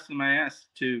I'm busting my ass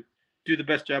to do the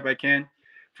best job I can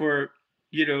for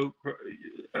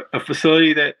a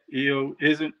facility that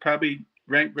isn't probably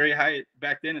ranked very high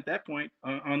back then at that point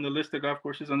on the list of golf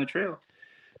courses on the trail.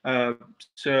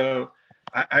 So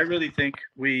I really think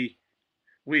we've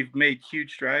made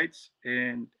huge strides,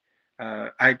 and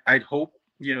I'd hope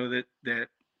that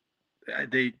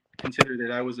they consider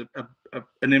that I was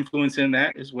an influence in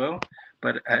that as well.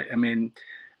 But I mean,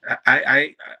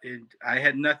 I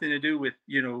had nothing to do with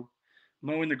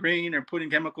mowing the green or putting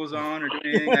chemicals on or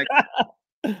doing anything.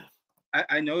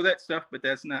 I know that stuff, but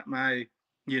that's not my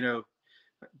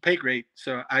pay grade.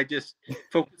 So I just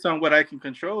focus on what I can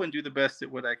control and do the best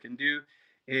at what I can do.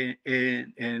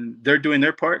 And they're doing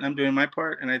their part, and I'm doing my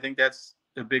part. And I think that's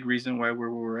a big reason why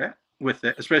we're where we're at with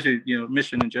that, especially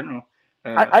Mission in general.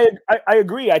 I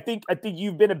agree. I think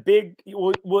you've been a big.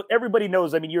 Well, everybody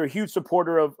knows. I mean, you're a huge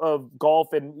supporter of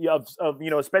golf and of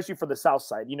especially for the South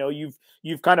Side.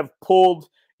 You've kind of pulled.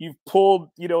 You've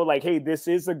pulled. Like, hey, this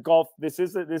is a golf. This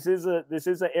is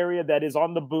an area that is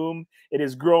on the boom. It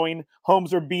is growing.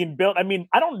 Homes are being built. I mean,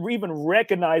 I don't even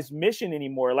recognize Mission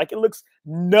anymore. Like, it looks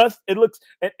nuts. It looks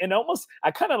and almost.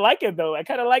 I kind of like it though. I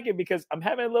kind of like it because I'm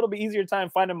having a little bit easier time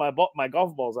finding my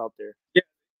golf balls out there. Yeah.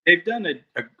 They've done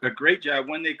a great job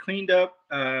when they cleaned up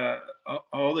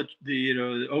all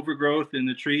the overgrowth and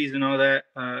the trees and all that.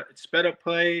 It sped up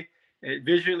play.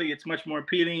 Visually, it's much more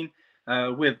appealing.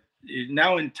 With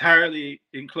now entirely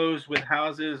enclosed with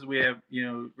houses, we have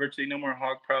virtually no more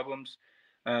hog problems.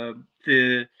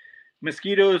 The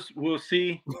mosquitoes, we'll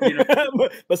see.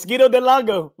 Mosquito del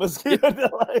Lago.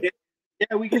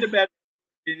 Yeah, we get about.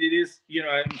 It is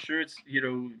I'm sure it's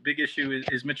big issue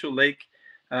is Mitchell Lake.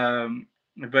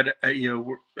 But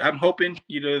I'm hoping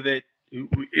that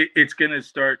it's going to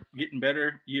start getting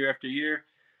better year after year.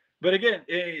 But again,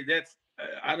 that's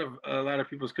out of a lot of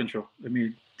people's control. I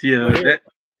mean, that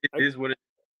it is what it is.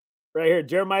 Right here,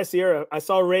 Jeremiah Sierra. I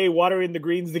saw Ray watering the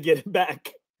greens to get it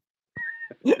back.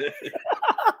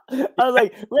 I was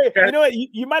like, Ray, you know what?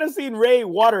 You might have seen Ray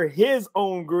water his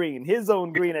own green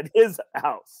at his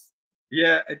house.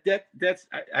 Yeah, that's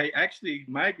I actually,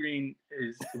 my green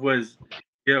was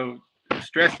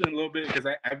stressing a little bit because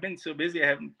I've been so busy I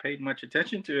haven't paid much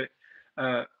attention to it.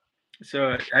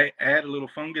 So I had a little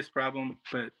fungus problem,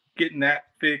 but getting that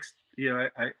fixed,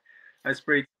 I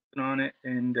sprayed something on it,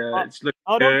 and it's looking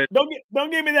Oh, good.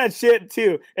 don't give me that shit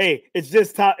too. Hey, it's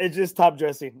just top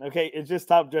dressing. Okay, it's just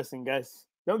top dressing, guys.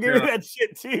 Don't give me So that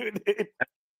shit too, dude.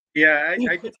 yeah,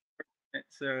 I did.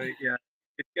 So yeah,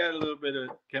 it's got a little bit of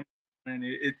chemical, and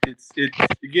it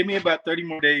give me about 30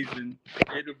 more days, and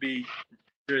it'll be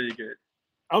really good.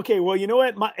 Okay, well, you know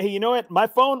what? My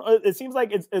phone. It seems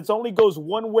like it's only goes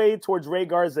one way towards Ray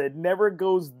Garza. It never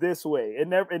goes this way. It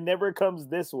never comes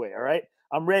this way. All right,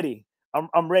 I'm ready.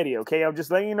 I'm ready. Okay, I'm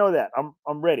just letting you know that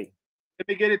I'm ready. Let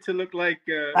me get it to look like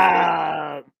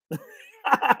Ah.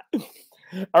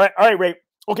 All right, Ray.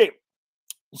 Okay,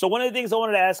 so one of the things I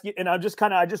wanted to ask you, and I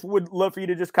just would love for you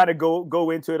to just kind of go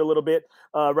into it a little bit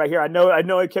right here. I know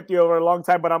I kept you over a long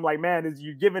time, but I'm like, man, is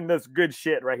you giving us good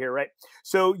shit right here, right?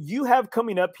 So you have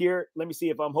coming up here. Let me see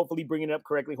if I'm hopefully bringing it up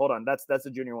correctly. Hold on, that's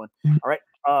the junior one. All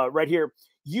right, right here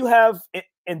you have,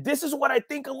 and this is what I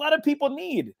think a lot of people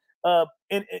need.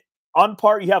 And on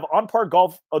par, you have on par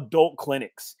golf adult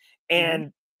clinics, Mhm.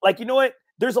 and like you know what?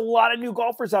 There's a lot of new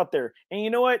golfers out there, and you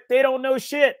know what? They don't know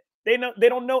shit. They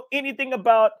don't know anything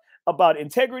about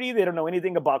integrity. They don't know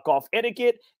anything about golf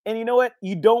etiquette. And you know what?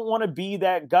 You don't want to be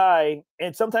that guy.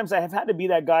 And sometimes I have had to be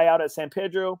that guy out at San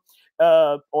Pedro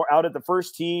or out at the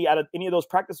first tee, out of any of those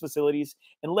practice facilities,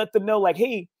 and let them know, like,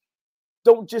 hey,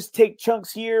 don't just take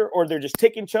chunks here, or they're just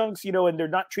taking chunks, and they're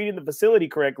not treating the facility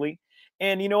correctly.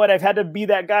 And you know what? I've had to be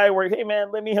that guy where, hey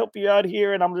man, let me help you out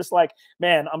here, and I'm just like,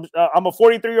 man, I'm a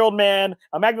 43-year-old man.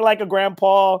 I'm acting like a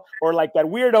grandpa or like that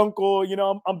weird uncle.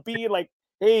 I'm being like,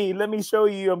 hey, let me show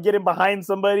you. I'm getting behind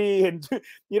somebody and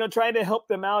trying to help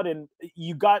them out. And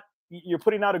you're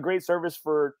putting out a great service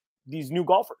for these new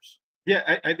golfers.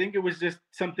 Yeah, I think it was just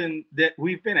something that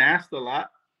we've been asked a lot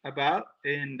about,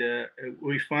 and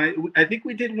I think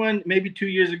we did one maybe 2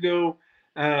 years ago,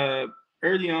 uh,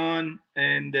 early on,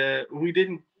 and we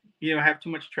didn't, have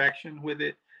too much traction with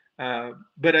it.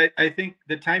 But I think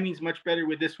the timing's much better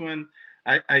with this one.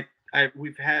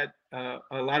 We've had a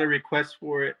lot of requests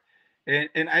for it,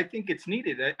 and I think it's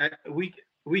needed.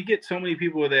 We get so many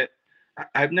people that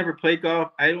I've never played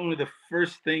golf. I don't know the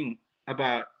first thing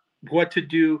about what to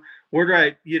do. Where do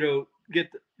I,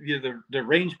 get the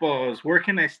range balls? Where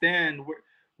can I stand?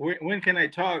 When can I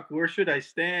talk? Where should I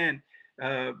stand?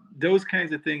 Those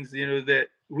kinds of things, that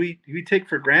we take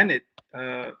for granted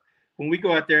when we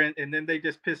go out there, and then they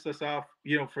just piss us off,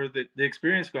 for the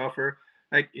experienced golfer.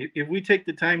 Like if we take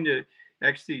the time to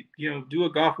actually, do a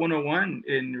golf 101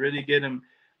 and really get them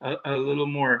a little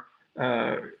more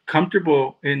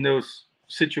comfortable in those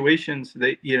situations,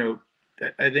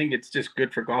 I think it's just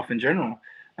good for golf in general.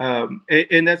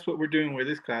 And that's what we're doing with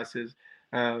this class is.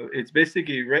 It's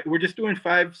basically we're just doing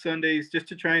 5 Sundays just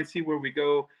to try and see where we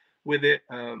go with it.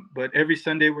 But every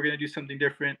Sunday we're going to do something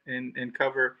different and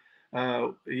cover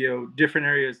different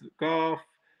areas of golf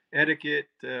etiquette,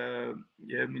 yeah,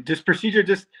 I mean, just procedure.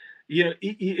 Just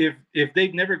if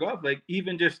they've never golfed, like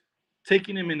even just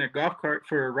taking them in a golf cart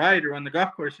for a ride or on the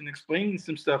golf course and explaining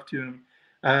some stuff to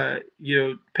them.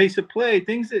 Pace of play,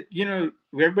 things that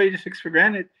everybody just takes for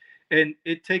granted, and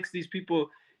it takes these people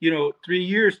 3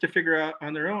 years to figure out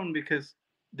on their own because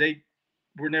they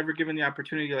were never given the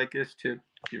opportunity like this to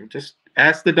just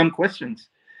ask the dumb questions,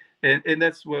 and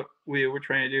that's what we're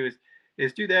trying to do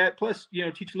is do that. Plus,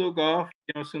 teach a little golf,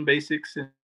 some basics,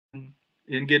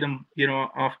 and get them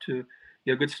off to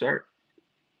a good start.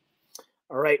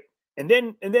 All right. And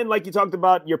then like you talked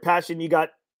about your passion, you got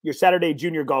your Saturday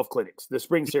junior golf clinics, the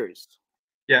spring series.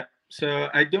 Yeah. So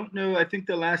I don't know. I think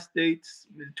the last date's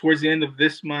towards the end of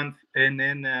this month, and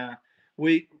then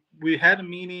we we had a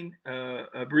meeting,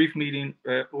 a brief meeting.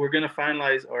 We're going to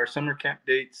finalize our summer camp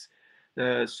dates.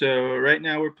 So right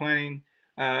now we're planning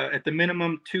at the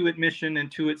minimum 2 at Mission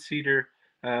and 2 at Cedar.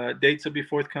 Dates will be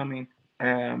forthcoming.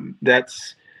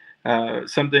 That's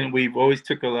something we've always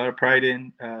took a lot of pride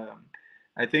in.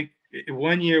 I think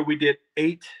one year we did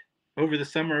 8 over the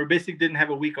summer. We basically didn't have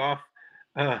a week off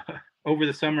uh, over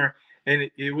the summer, and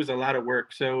it was a lot of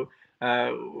work. So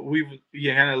we've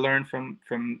kind of learned from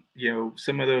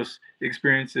some of those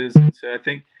experiences. So I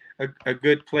think a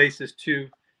good place is 2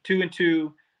 and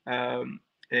 2,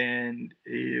 and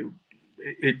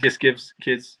it just gives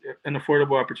kids an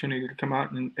affordable opportunity to come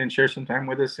out and share some time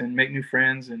with us and make new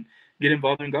friends and get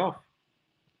involved in golf.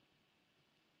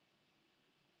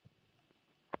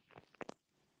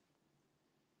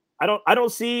 I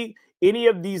don't see any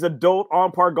of these adult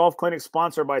on par golf clinics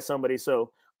sponsored by somebody.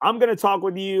 So I'm gonna talk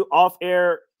with you off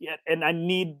air, and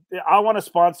I want to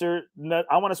sponsor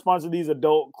these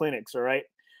adult clinics. All right.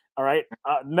 All right.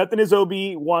 Nothing is OB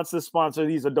wants to sponsor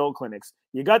these adult clinics.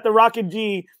 You got the Rocket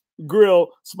G Grill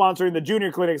sponsoring the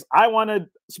junior clinics. I want to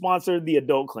sponsor the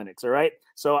adult clinics. All right.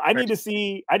 So I need to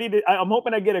see, I'm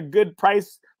hoping I get a good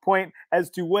price point as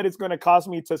to what it's going to cost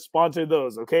me to sponsor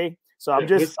those. Okay. So I'm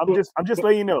just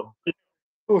letting you know.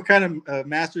 What kind of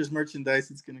Masters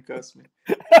merchandise it's going to cost me.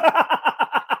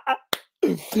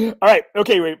 All right.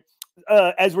 Okay. Wait.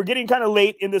 As we're getting kind of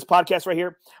late in this podcast right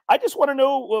here, I just want to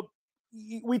know,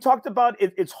 we talked about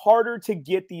it's harder to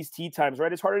get these tee times,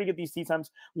 right? It's harder to get these tee times.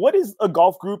 What is a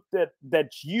golf group that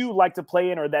you like to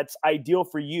play in, or that's ideal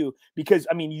for you? Because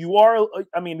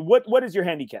what is your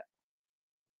handicap?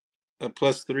 A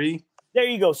 +3. There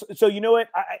you go. So you know what?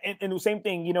 And the same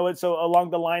thing, you know what? So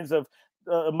along the lines of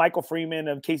Michael Freeman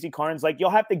and Casey Carnes, like, you'll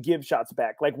have to give shots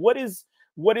back. Like, what is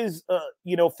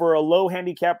for a low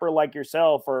handicapper like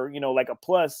yourself, or like a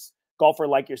plus golfer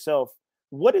like yourself,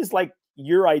 what is like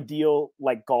your ideal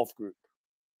like golf group?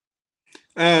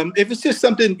 If it's just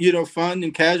something fun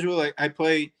and casual, I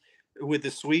play with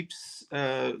the sweeps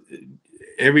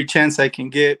every chance I can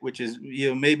get, which is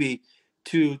maybe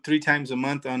 2-3 times a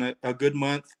month on a good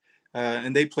month,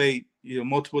 and they play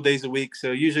multiple days a week.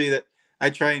 So usually that I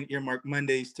try and earmark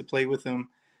Mondays to play with them.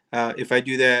 If I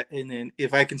do that, and then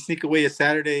if I can sneak away a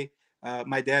Saturday,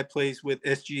 my dad plays with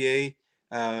SGA,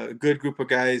 a good group of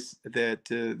guys that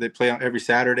they play on every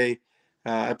Saturday.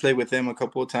 I play with them a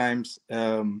couple of times.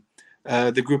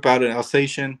 The group out in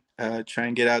Alsatian, try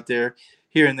and get out there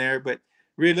here and there. But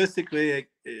realistically,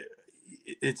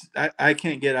 I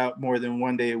can't get out more than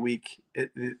one day a week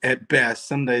at best.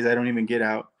 Some days I don't even get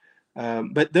out.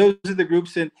 But those are the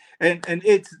groups, and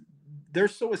they're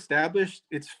so established.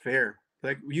 It's fair.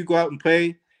 Like, you go out and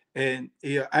play, and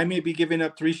I may be giving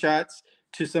up 3 shots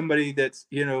to somebody that's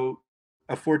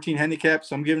a 14 handicap,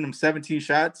 so I'm giving them 17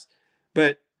 shots,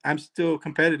 but I'm still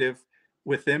competitive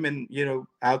with them, and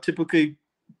I'll typically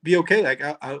be okay. Like,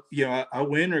 I'll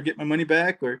win or get my money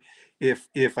back, or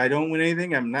if I don't win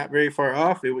anything, I'm not very far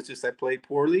off. It was just I played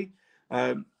poorly,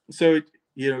 so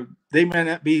they might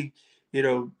not be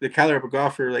the caliber of a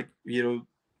golfer like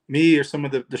me or some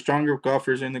of the stronger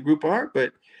golfers in the group are,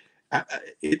 but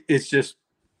it's just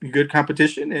good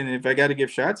competition, and if I got to give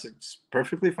shots, it's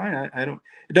perfectly fine. I don't.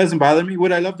 It doesn't bother me.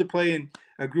 Would I love to play in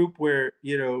a group where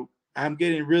I'm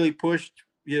getting really pushed,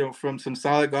 from some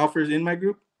solid golfers in my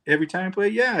group every time I play?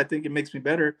 Yeah, I think it makes me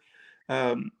better.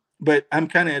 But I'm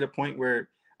kind of at a point where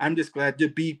I'm just glad to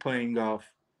be playing golf,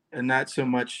 and not so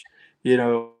much,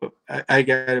 I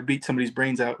got to beat somebody's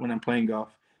brains out when I'm playing golf.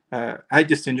 I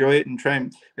just enjoy it and try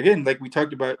and, again, like we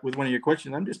talked about with one of your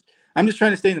questions, I'm just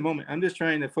trying to stay in the moment. I'm just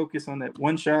trying to focus on that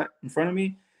one shot in front of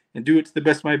me and do it to the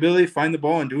best of my ability, find the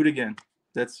ball and do it again.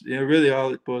 That's really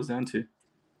all it boils down to.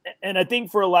 And I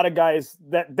think for a lot of guys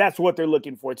that's what they're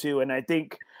looking for too. And I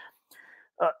think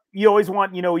you always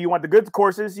want, you want the good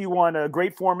courses, you want a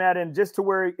great format, and just to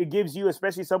where it gives you,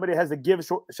 especially somebody that has to give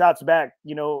shots back,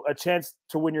 a chance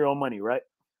to win your own money, right?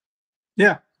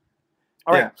 Yeah.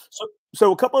 All right.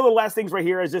 So a couple of the last things right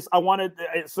here is just, I wanted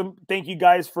thank you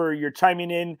guys for your chiming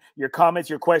in, your comments,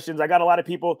 your questions. I got a lot of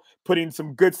people putting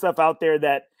some good stuff out there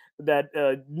that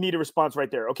need a response right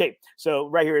there. Okay. So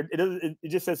right here, it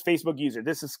just says Facebook user.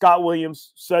 This is Scott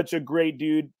Williams. Such a great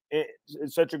dude.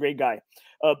 Such a great guy.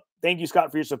 Thank you,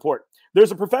 Scott, for your support.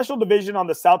 There's a professional division on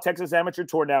the South Texas Amateur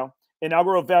Tour now,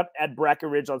 inaugural event at Bracken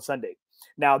Ridge on Sunday.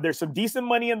 Now, there's some decent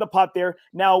money in the pot there.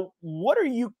 Now, what are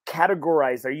you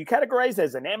categorized? Are you categorized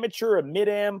as an amateur, a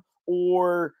mid-am,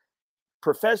 or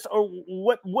professional?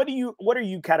 Or what are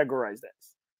you categorized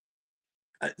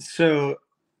as? So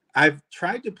I've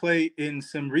tried to play in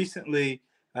some recently.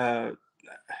 I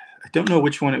don't know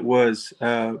which one it was.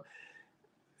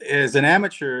 As an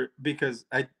amateur, because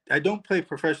I don't play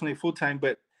professionally full-time,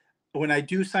 but when I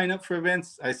do sign up for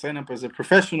events, I sign up as a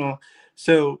professional.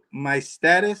 So my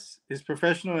status is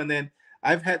professional. And then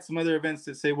I've had some other events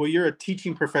that say, well, you're a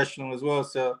teaching professional as well.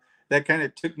 So that kind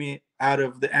of took me out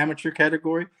of the amateur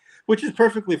category, which is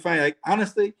perfectly fine. Like,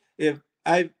 honestly, if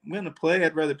I'm going to play,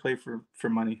 I'd rather play for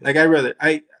money. Like, I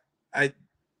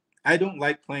don't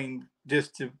like playing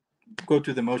just to go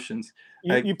through the motions.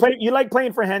 You like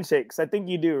playing for handshakes. I think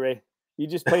you do, Ray. You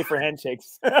just play for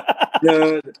handshakes.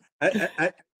 No,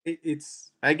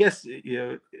 I guess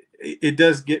it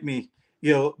does get me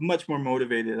much more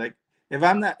motivated. Like,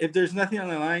 if there's nothing on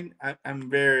the line,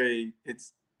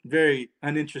 it's very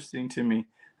uninteresting to me.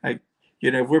 Like,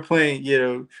 if we're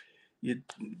playing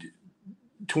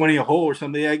 20 a hole or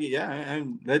something,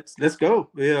 let's go.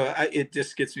 It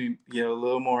just gets me a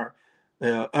little more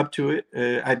up to it.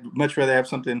 I'd much rather have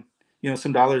something,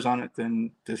 some dollars on it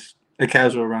than just a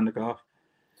casual round of golf.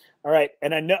 All right,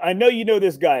 and I know you know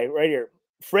this guy right here,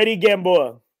 Freddie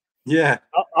Gamboa. Yeah,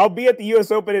 I'll be at the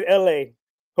U.S. Open in L.A.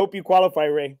 Hope you qualify,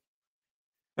 Ray.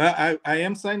 I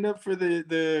am signed up for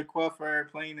the qualifier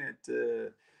playing at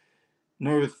the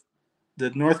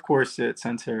North Course at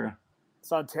Santerra.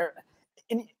 Santerra,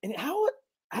 and how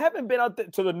I haven't been out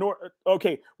to the north.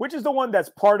 Okay, which is the one that's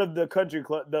part of the country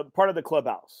club, the part of the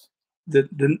clubhouse?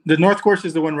 The North Course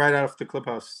is the one right off the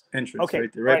clubhouse entrance, Okay,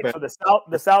 right there, all right right. by So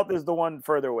the south is the one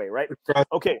further away, right? across.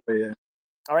 Okay, Yeah,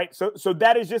 all right. So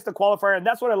that is just a qualifier, and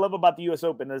that's what I love about the U.S.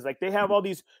 Open is like they have all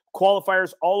these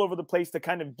qualifiers all over the place to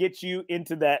kind of get you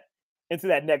into that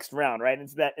next round, right?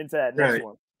 Into that next right.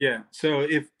 one. Yeah. So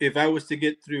if I was to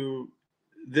get through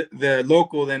the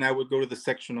local, then I would go to the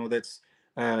sectional. That's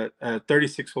a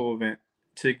 36 hole event.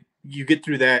 To you get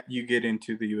through that, you get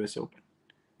into the U.S. Open.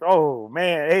 Oh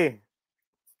man, hey,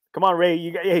 come on, Ray.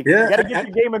 You Yeah, got to get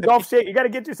your game in golf shape. You got to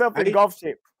get yourself in I, golf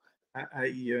shape.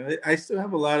 I still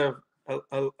have a lot of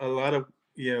a lot of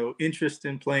interest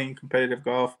in playing competitive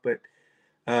golf, but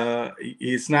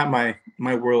it's not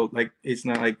my world. Like it's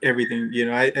not like everything.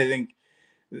 I think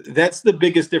that's the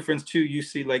biggest difference too. You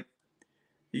see, like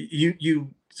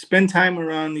you spend time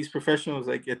around these professionals,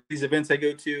 like at these events I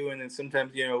go to, and then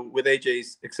sometimes with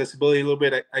AJ's accessibility a little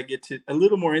bit, I get to a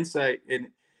little more insight, and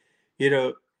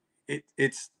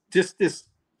it's just this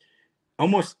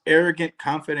almost arrogant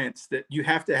confidence that you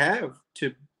have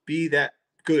to be that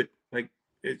good. Like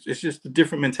it's just a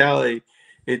different mentality.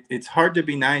 It's hard to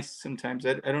be nice sometimes.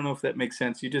 I don't know if that makes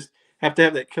sense. You just have to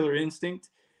have that killer instinct,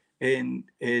 and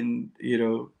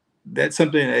that's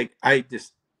something like I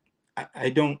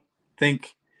don't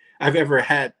think I've ever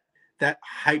had that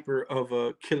hyper of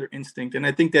a killer instinct, and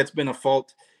I think that's been a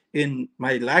fault in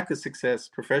my lack of success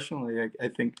professionally. I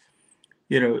think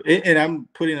and I'm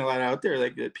putting a lot out there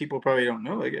like that people probably don't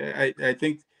know. Like I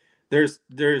think there's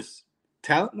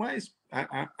talent wise,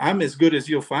 I'm as good as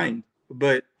you'll find,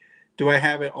 but do I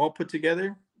have it all put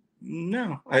together?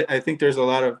 No, I think there's a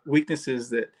lot of weaknesses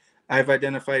that I've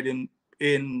identified in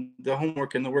the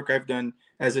homework and the work I've done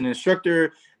as an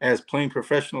instructor, as playing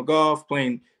professional golf,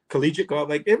 playing collegiate golf,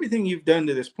 like everything you've done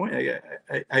to this point.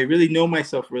 I really know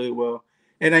myself really well,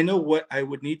 and I know what I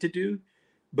would need to do,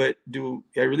 but do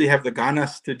I really have the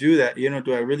ganas to do that?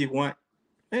 Do I really want?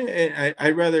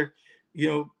 I'd rather,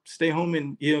 stay home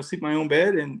and sleep in my own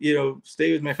bed and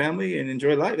stay with my family and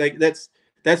enjoy life. Like that's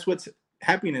what's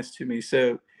happiness to me.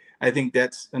 So I think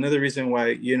that's another reason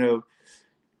why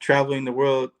traveling the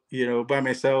world by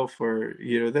myself or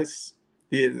that's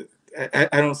I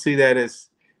don't see that as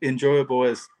enjoyable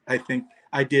as I think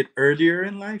I did earlier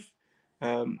in life.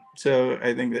 So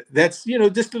I think that's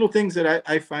just little things that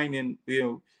I find in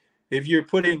if you're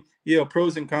putting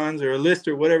pros and cons or a list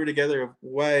or whatever together of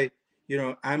why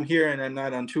I'm here and I'm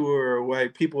not on tour, or why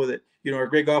people that are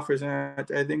great golfers. And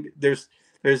I think there's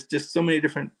just so many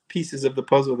different pieces of the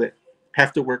puzzle that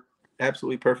have to work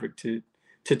absolutely perfect to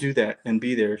do that and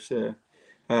be there. So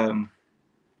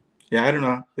yeah, I don't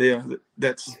know. Yeah,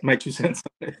 that's my 2 cents.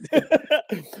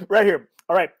 Right here.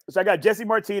 All right. So I got Jesse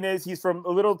Martinez. He's from a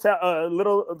little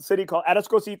city called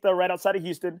Atascocita, right outside of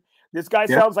Houston. This guy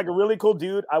Yeah. sounds like a really cool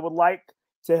dude. I would like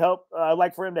to help. I'd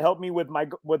like for him to help me with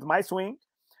my swing.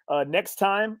 Next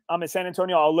time I'm in San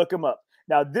Antonio, I'll look him up.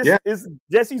 Now this is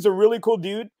Jesse's a really cool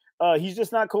dude. He's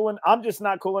just not cool, and I'm just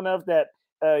not cool enough that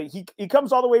he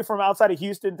comes all the way from outside of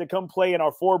Houston to come play in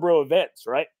our 4-bro events,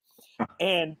 right?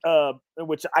 And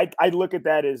which I look at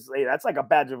that as, hey, that's like a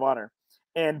badge of honor.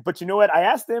 But you know what? I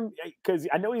asked him because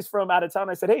I know he's from out of town.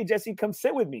 I said, hey, Jesse, come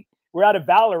sit with me. We're out of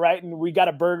Valor, right? And we got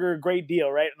a burger, great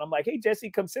deal, right? And I'm like, hey, Jesse,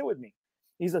 come sit with me.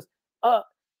 He says, well,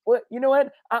 you know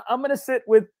what? I'm going to sit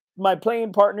with my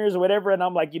playing partners or whatever. And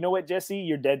I'm like, you know what, Jesse,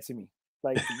 you're dead to me.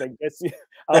 Like Jesse,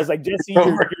 I was like, Jesse,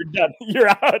 you're done. You're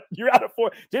out. You're out of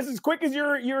 4. Just as quick as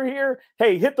you're here.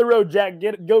 Hey, hit the road, Jack.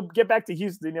 Get back to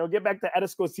Houston. Get back to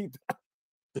Atascocita.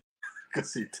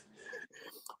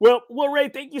 Well, Ray,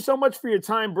 thank you so much for your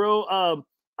time, bro.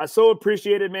 I so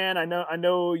appreciate it, man. I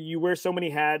know you wear so many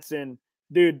hats, and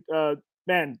dude,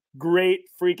 man, great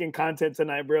freaking content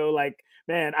tonight, bro. Like,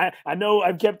 man, I know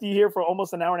I've kept you here for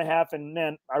almost an hour and a half, and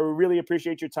man, I really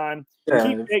appreciate your time.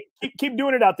 Yeah. Keep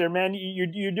doing it out there, man.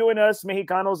 You're doing us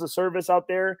Mexicanos a service out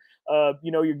there.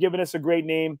 You're giving us a great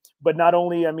name, but not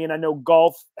only, I mean, I know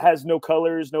golf has no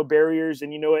colors, no barriers,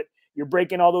 and you know it. You're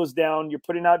breaking all those down. You're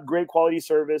putting out great quality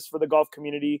service for the golf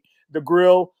community. The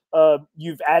grill,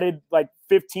 you've added like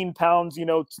 15 pounds,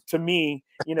 to me.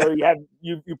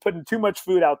 You're putting too much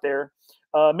food out there.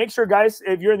 Make sure, guys,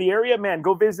 if you're in the area, man,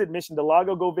 go visit Mission Del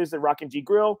Lago. Go visit Rock and G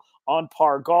Grill on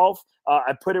Par Golf.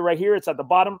 I put it right here. It's at the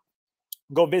bottom.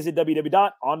 Go visit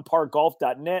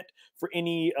www.onpargolf.net for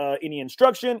any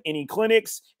instruction, any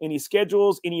clinics, any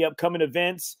schedules, any upcoming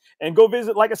events, and go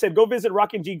visit. Like I said, go visit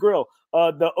Rockin' G Grill.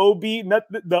 The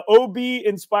OB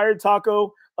inspired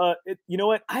taco. You know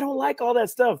what? I don't like all that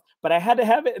stuff, but I had to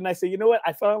have it, and I said, you know what?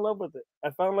 I fell in love with it.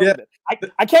 With it.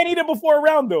 I can't eat it before a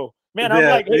round though, man. I'm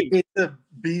like, hey, it's a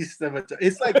beast of a.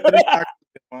 It's like 3 tacos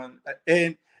in one,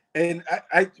 and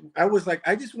I was like,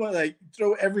 I just want to like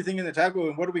throw everything in the taco,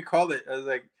 and what do we call it? I was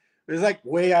like, it was like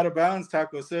way out of bounds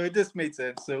taco, so it just made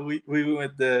sense. So we went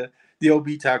with the OB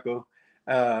taco.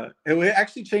 And we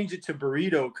actually changed it to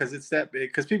burrito because it's that big.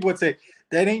 Because people would say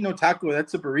that ain't no taco,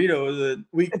 that's a burrito.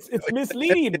 It's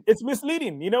misleading. It's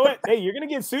misleading. You know what? Hey, you're gonna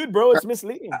get sued, bro. It's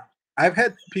misleading. I've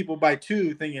had people buy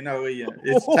 2 thinking, oh yeah,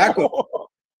 it's taco.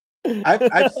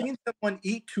 I've seen someone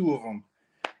eat 2 of them.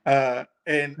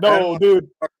 And no, dude,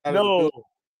 no,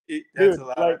 that's a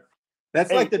lot. Like, that's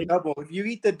like the double. If you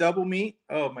eat the double meat,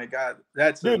 oh my god,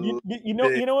 that's dude. You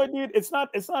know what, dude? It's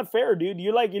not fair, dude.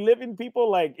 You're living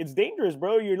people like it's dangerous,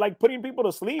 bro. You're like putting people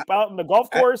to sleep out in the golf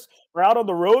course or out on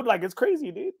the road, like it's crazy,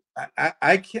 dude.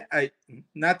 I can't.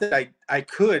 Not that I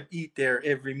could eat there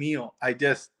every meal. I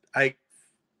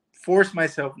force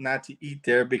myself not to eat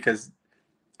there because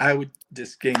I would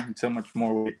just gain so much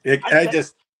more weight.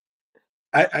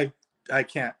 I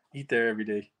can't eat there every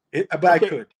day, but I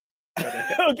could.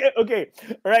 Okay.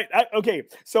 All right. Okay.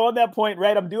 So on that point,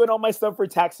 right, I'm doing all my stuff for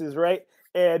taxes, right?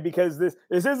 And because this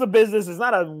is a business, it's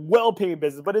not a well-paid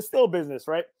business, but it's still a business,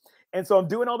 right? And so I'm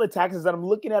doing all the taxes and I'm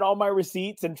looking at all my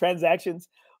receipts and transactions.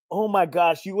 Oh my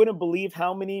gosh, you wouldn't believe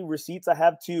how many receipts I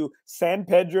have to San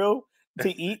Pedro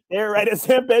to eat there, right? At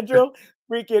San Pedro.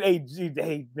 Freaking,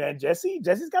 hey, man,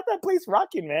 Jesse's got that place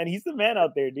rocking, man. He's the man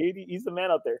out there, dude. He's the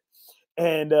man out there.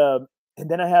 And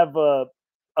then I have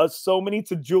so many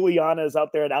to Juliana's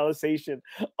out there at Alisation.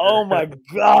 Oh my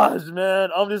gosh, man.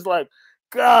 I'm just like,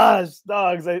 gosh,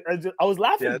 dogs. I was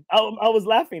laughing. Yeah. I was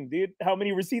laughing, dude. How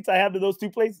many receipts I have to those 2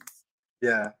 places.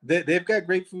 Yeah, they've got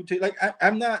great food too. Like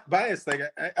I'm not biased. Like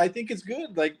I think it's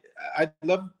good. Like I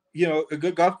love a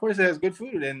good golf course that has good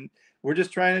food, and we're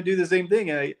just trying to do the same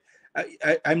thing. And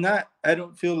I'm not. I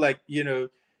don't feel like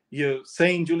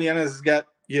saying Juliana's has got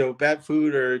bad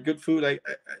food or good food. Like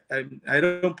I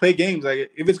don't play games. Like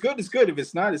if it's good, it's good. If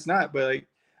it's not, it's not. But like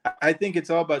I think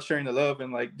it's all about sharing the love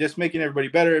and like just making everybody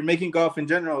better and making golf in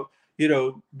general,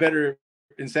 better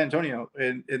in San Antonio.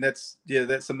 And that's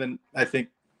something I think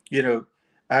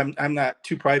I'm not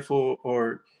too prideful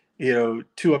or too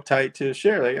uptight to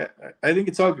share. Like I think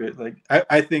it's all good. Like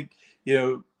I think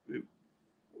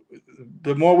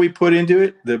the more we put into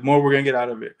it, the more we're gonna get out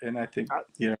of it. And I think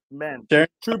man,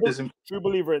 true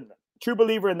believer in that. True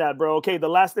believer in that, bro. Okay, the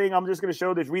last thing I'm just gonna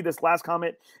read this last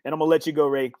comment, and I'm gonna let you go,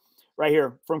 Ray. Right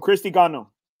here from Christy Gano.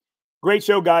 Great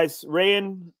show, guys. Ray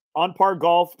and On Par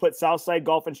Golf put Southside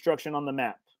Golf Instruction on the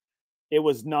map. It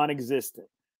was non-existent,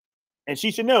 and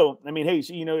she should know. I mean, hey,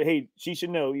 she should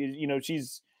know.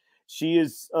 She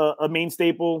is a main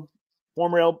staple,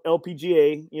 former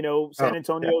LPGA. San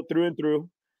Antonio through and through.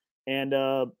 And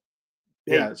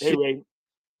hey, Ray.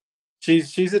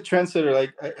 She's a trendsetter.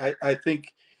 Like I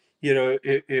think,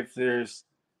 if there's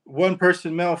one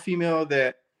person, male, female,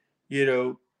 that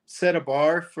set a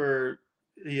bar for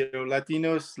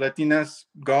Latinas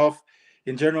golf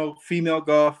in general, female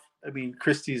golf. I mean,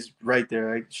 Christy's right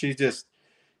there. Like, she's just,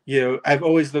 I've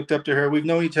always looked up to her. We've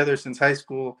known each other since high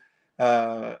school,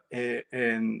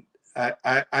 and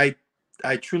I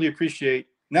truly appreciate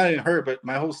not only her but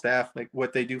my whole staff, like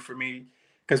what they do for me.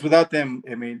 Because without them,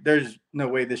 I mean, there's no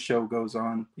way this show goes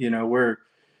on.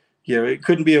 It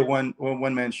couldn't be a one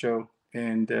man show.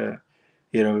 And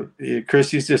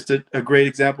Christy's just a great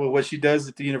example of what she does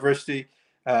at the university.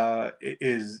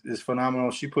 Is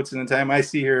phenomenal. She puts in the time. I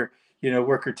see her,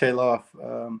 work her tail off.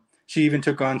 She even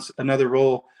took on another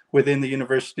role within the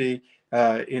university,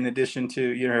 in addition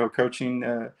to her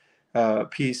coaching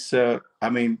piece. I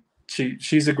mean,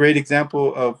 she's a great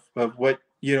example of what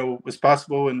was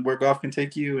possible and where golf can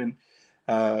take you. And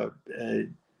I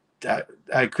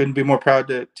couldn't be more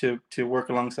proud to work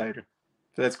alongside her.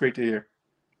 So that's great to hear.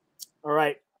 All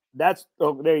right, there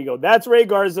you go. That's Ray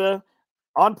Garza,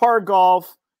 On Par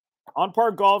Golf,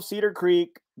 Cedar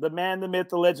Creek, the man, the myth,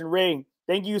 the legend. Ray,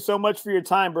 thank you so much for your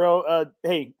time, bro.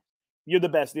 Hey, you're the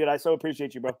best, dude. I so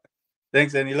appreciate you, bro.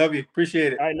 Thanks, Andy. Love you.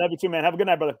 Appreciate it. All right, love you too, man. Have a good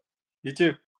night, brother. You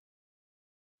too.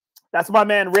 That's my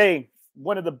man, Ray.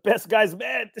 One of the best guys,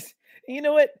 man. You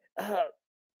know what?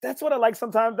 That's what I like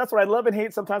sometimes. That's what I love and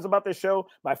hate sometimes about this show.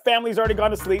 My family's already gone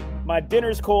to sleep. My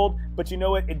dinner's cold. But you know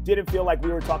what? It didn't feel like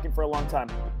we were talking for a long time.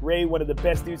 Ray, one of the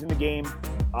best dudes in the game.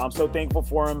 I'm so thankful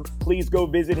for him. Please go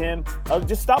visit him.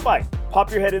 Just stop by. Pop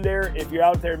your head in there. If you're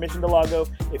out there in Mission Del Lago,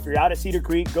 if you're out at Cedar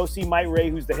Creek, go see Mike Ray,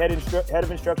 who's the head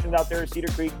of instructions out there at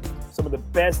Cedar Creek. Some of the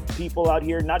best people out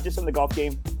here, not just in the golf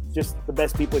game, just the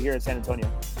best people here in San Antonio.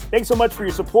 Thanks so much for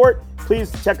your support.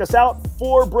 Please check us out,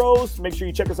 Four Bros. Make sure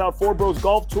you check us out, Four Bros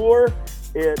Golf Tour.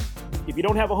 If you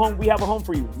don't have a home, we have a home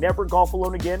for you. Never golf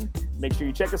alone again. Make sure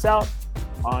you check us out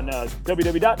on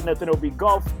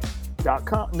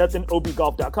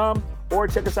www.nothingobgolf.com, or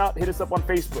check us out, hit us up on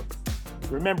Facebook.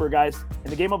 Remember, guys, in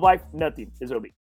the game of life, nothing is OB.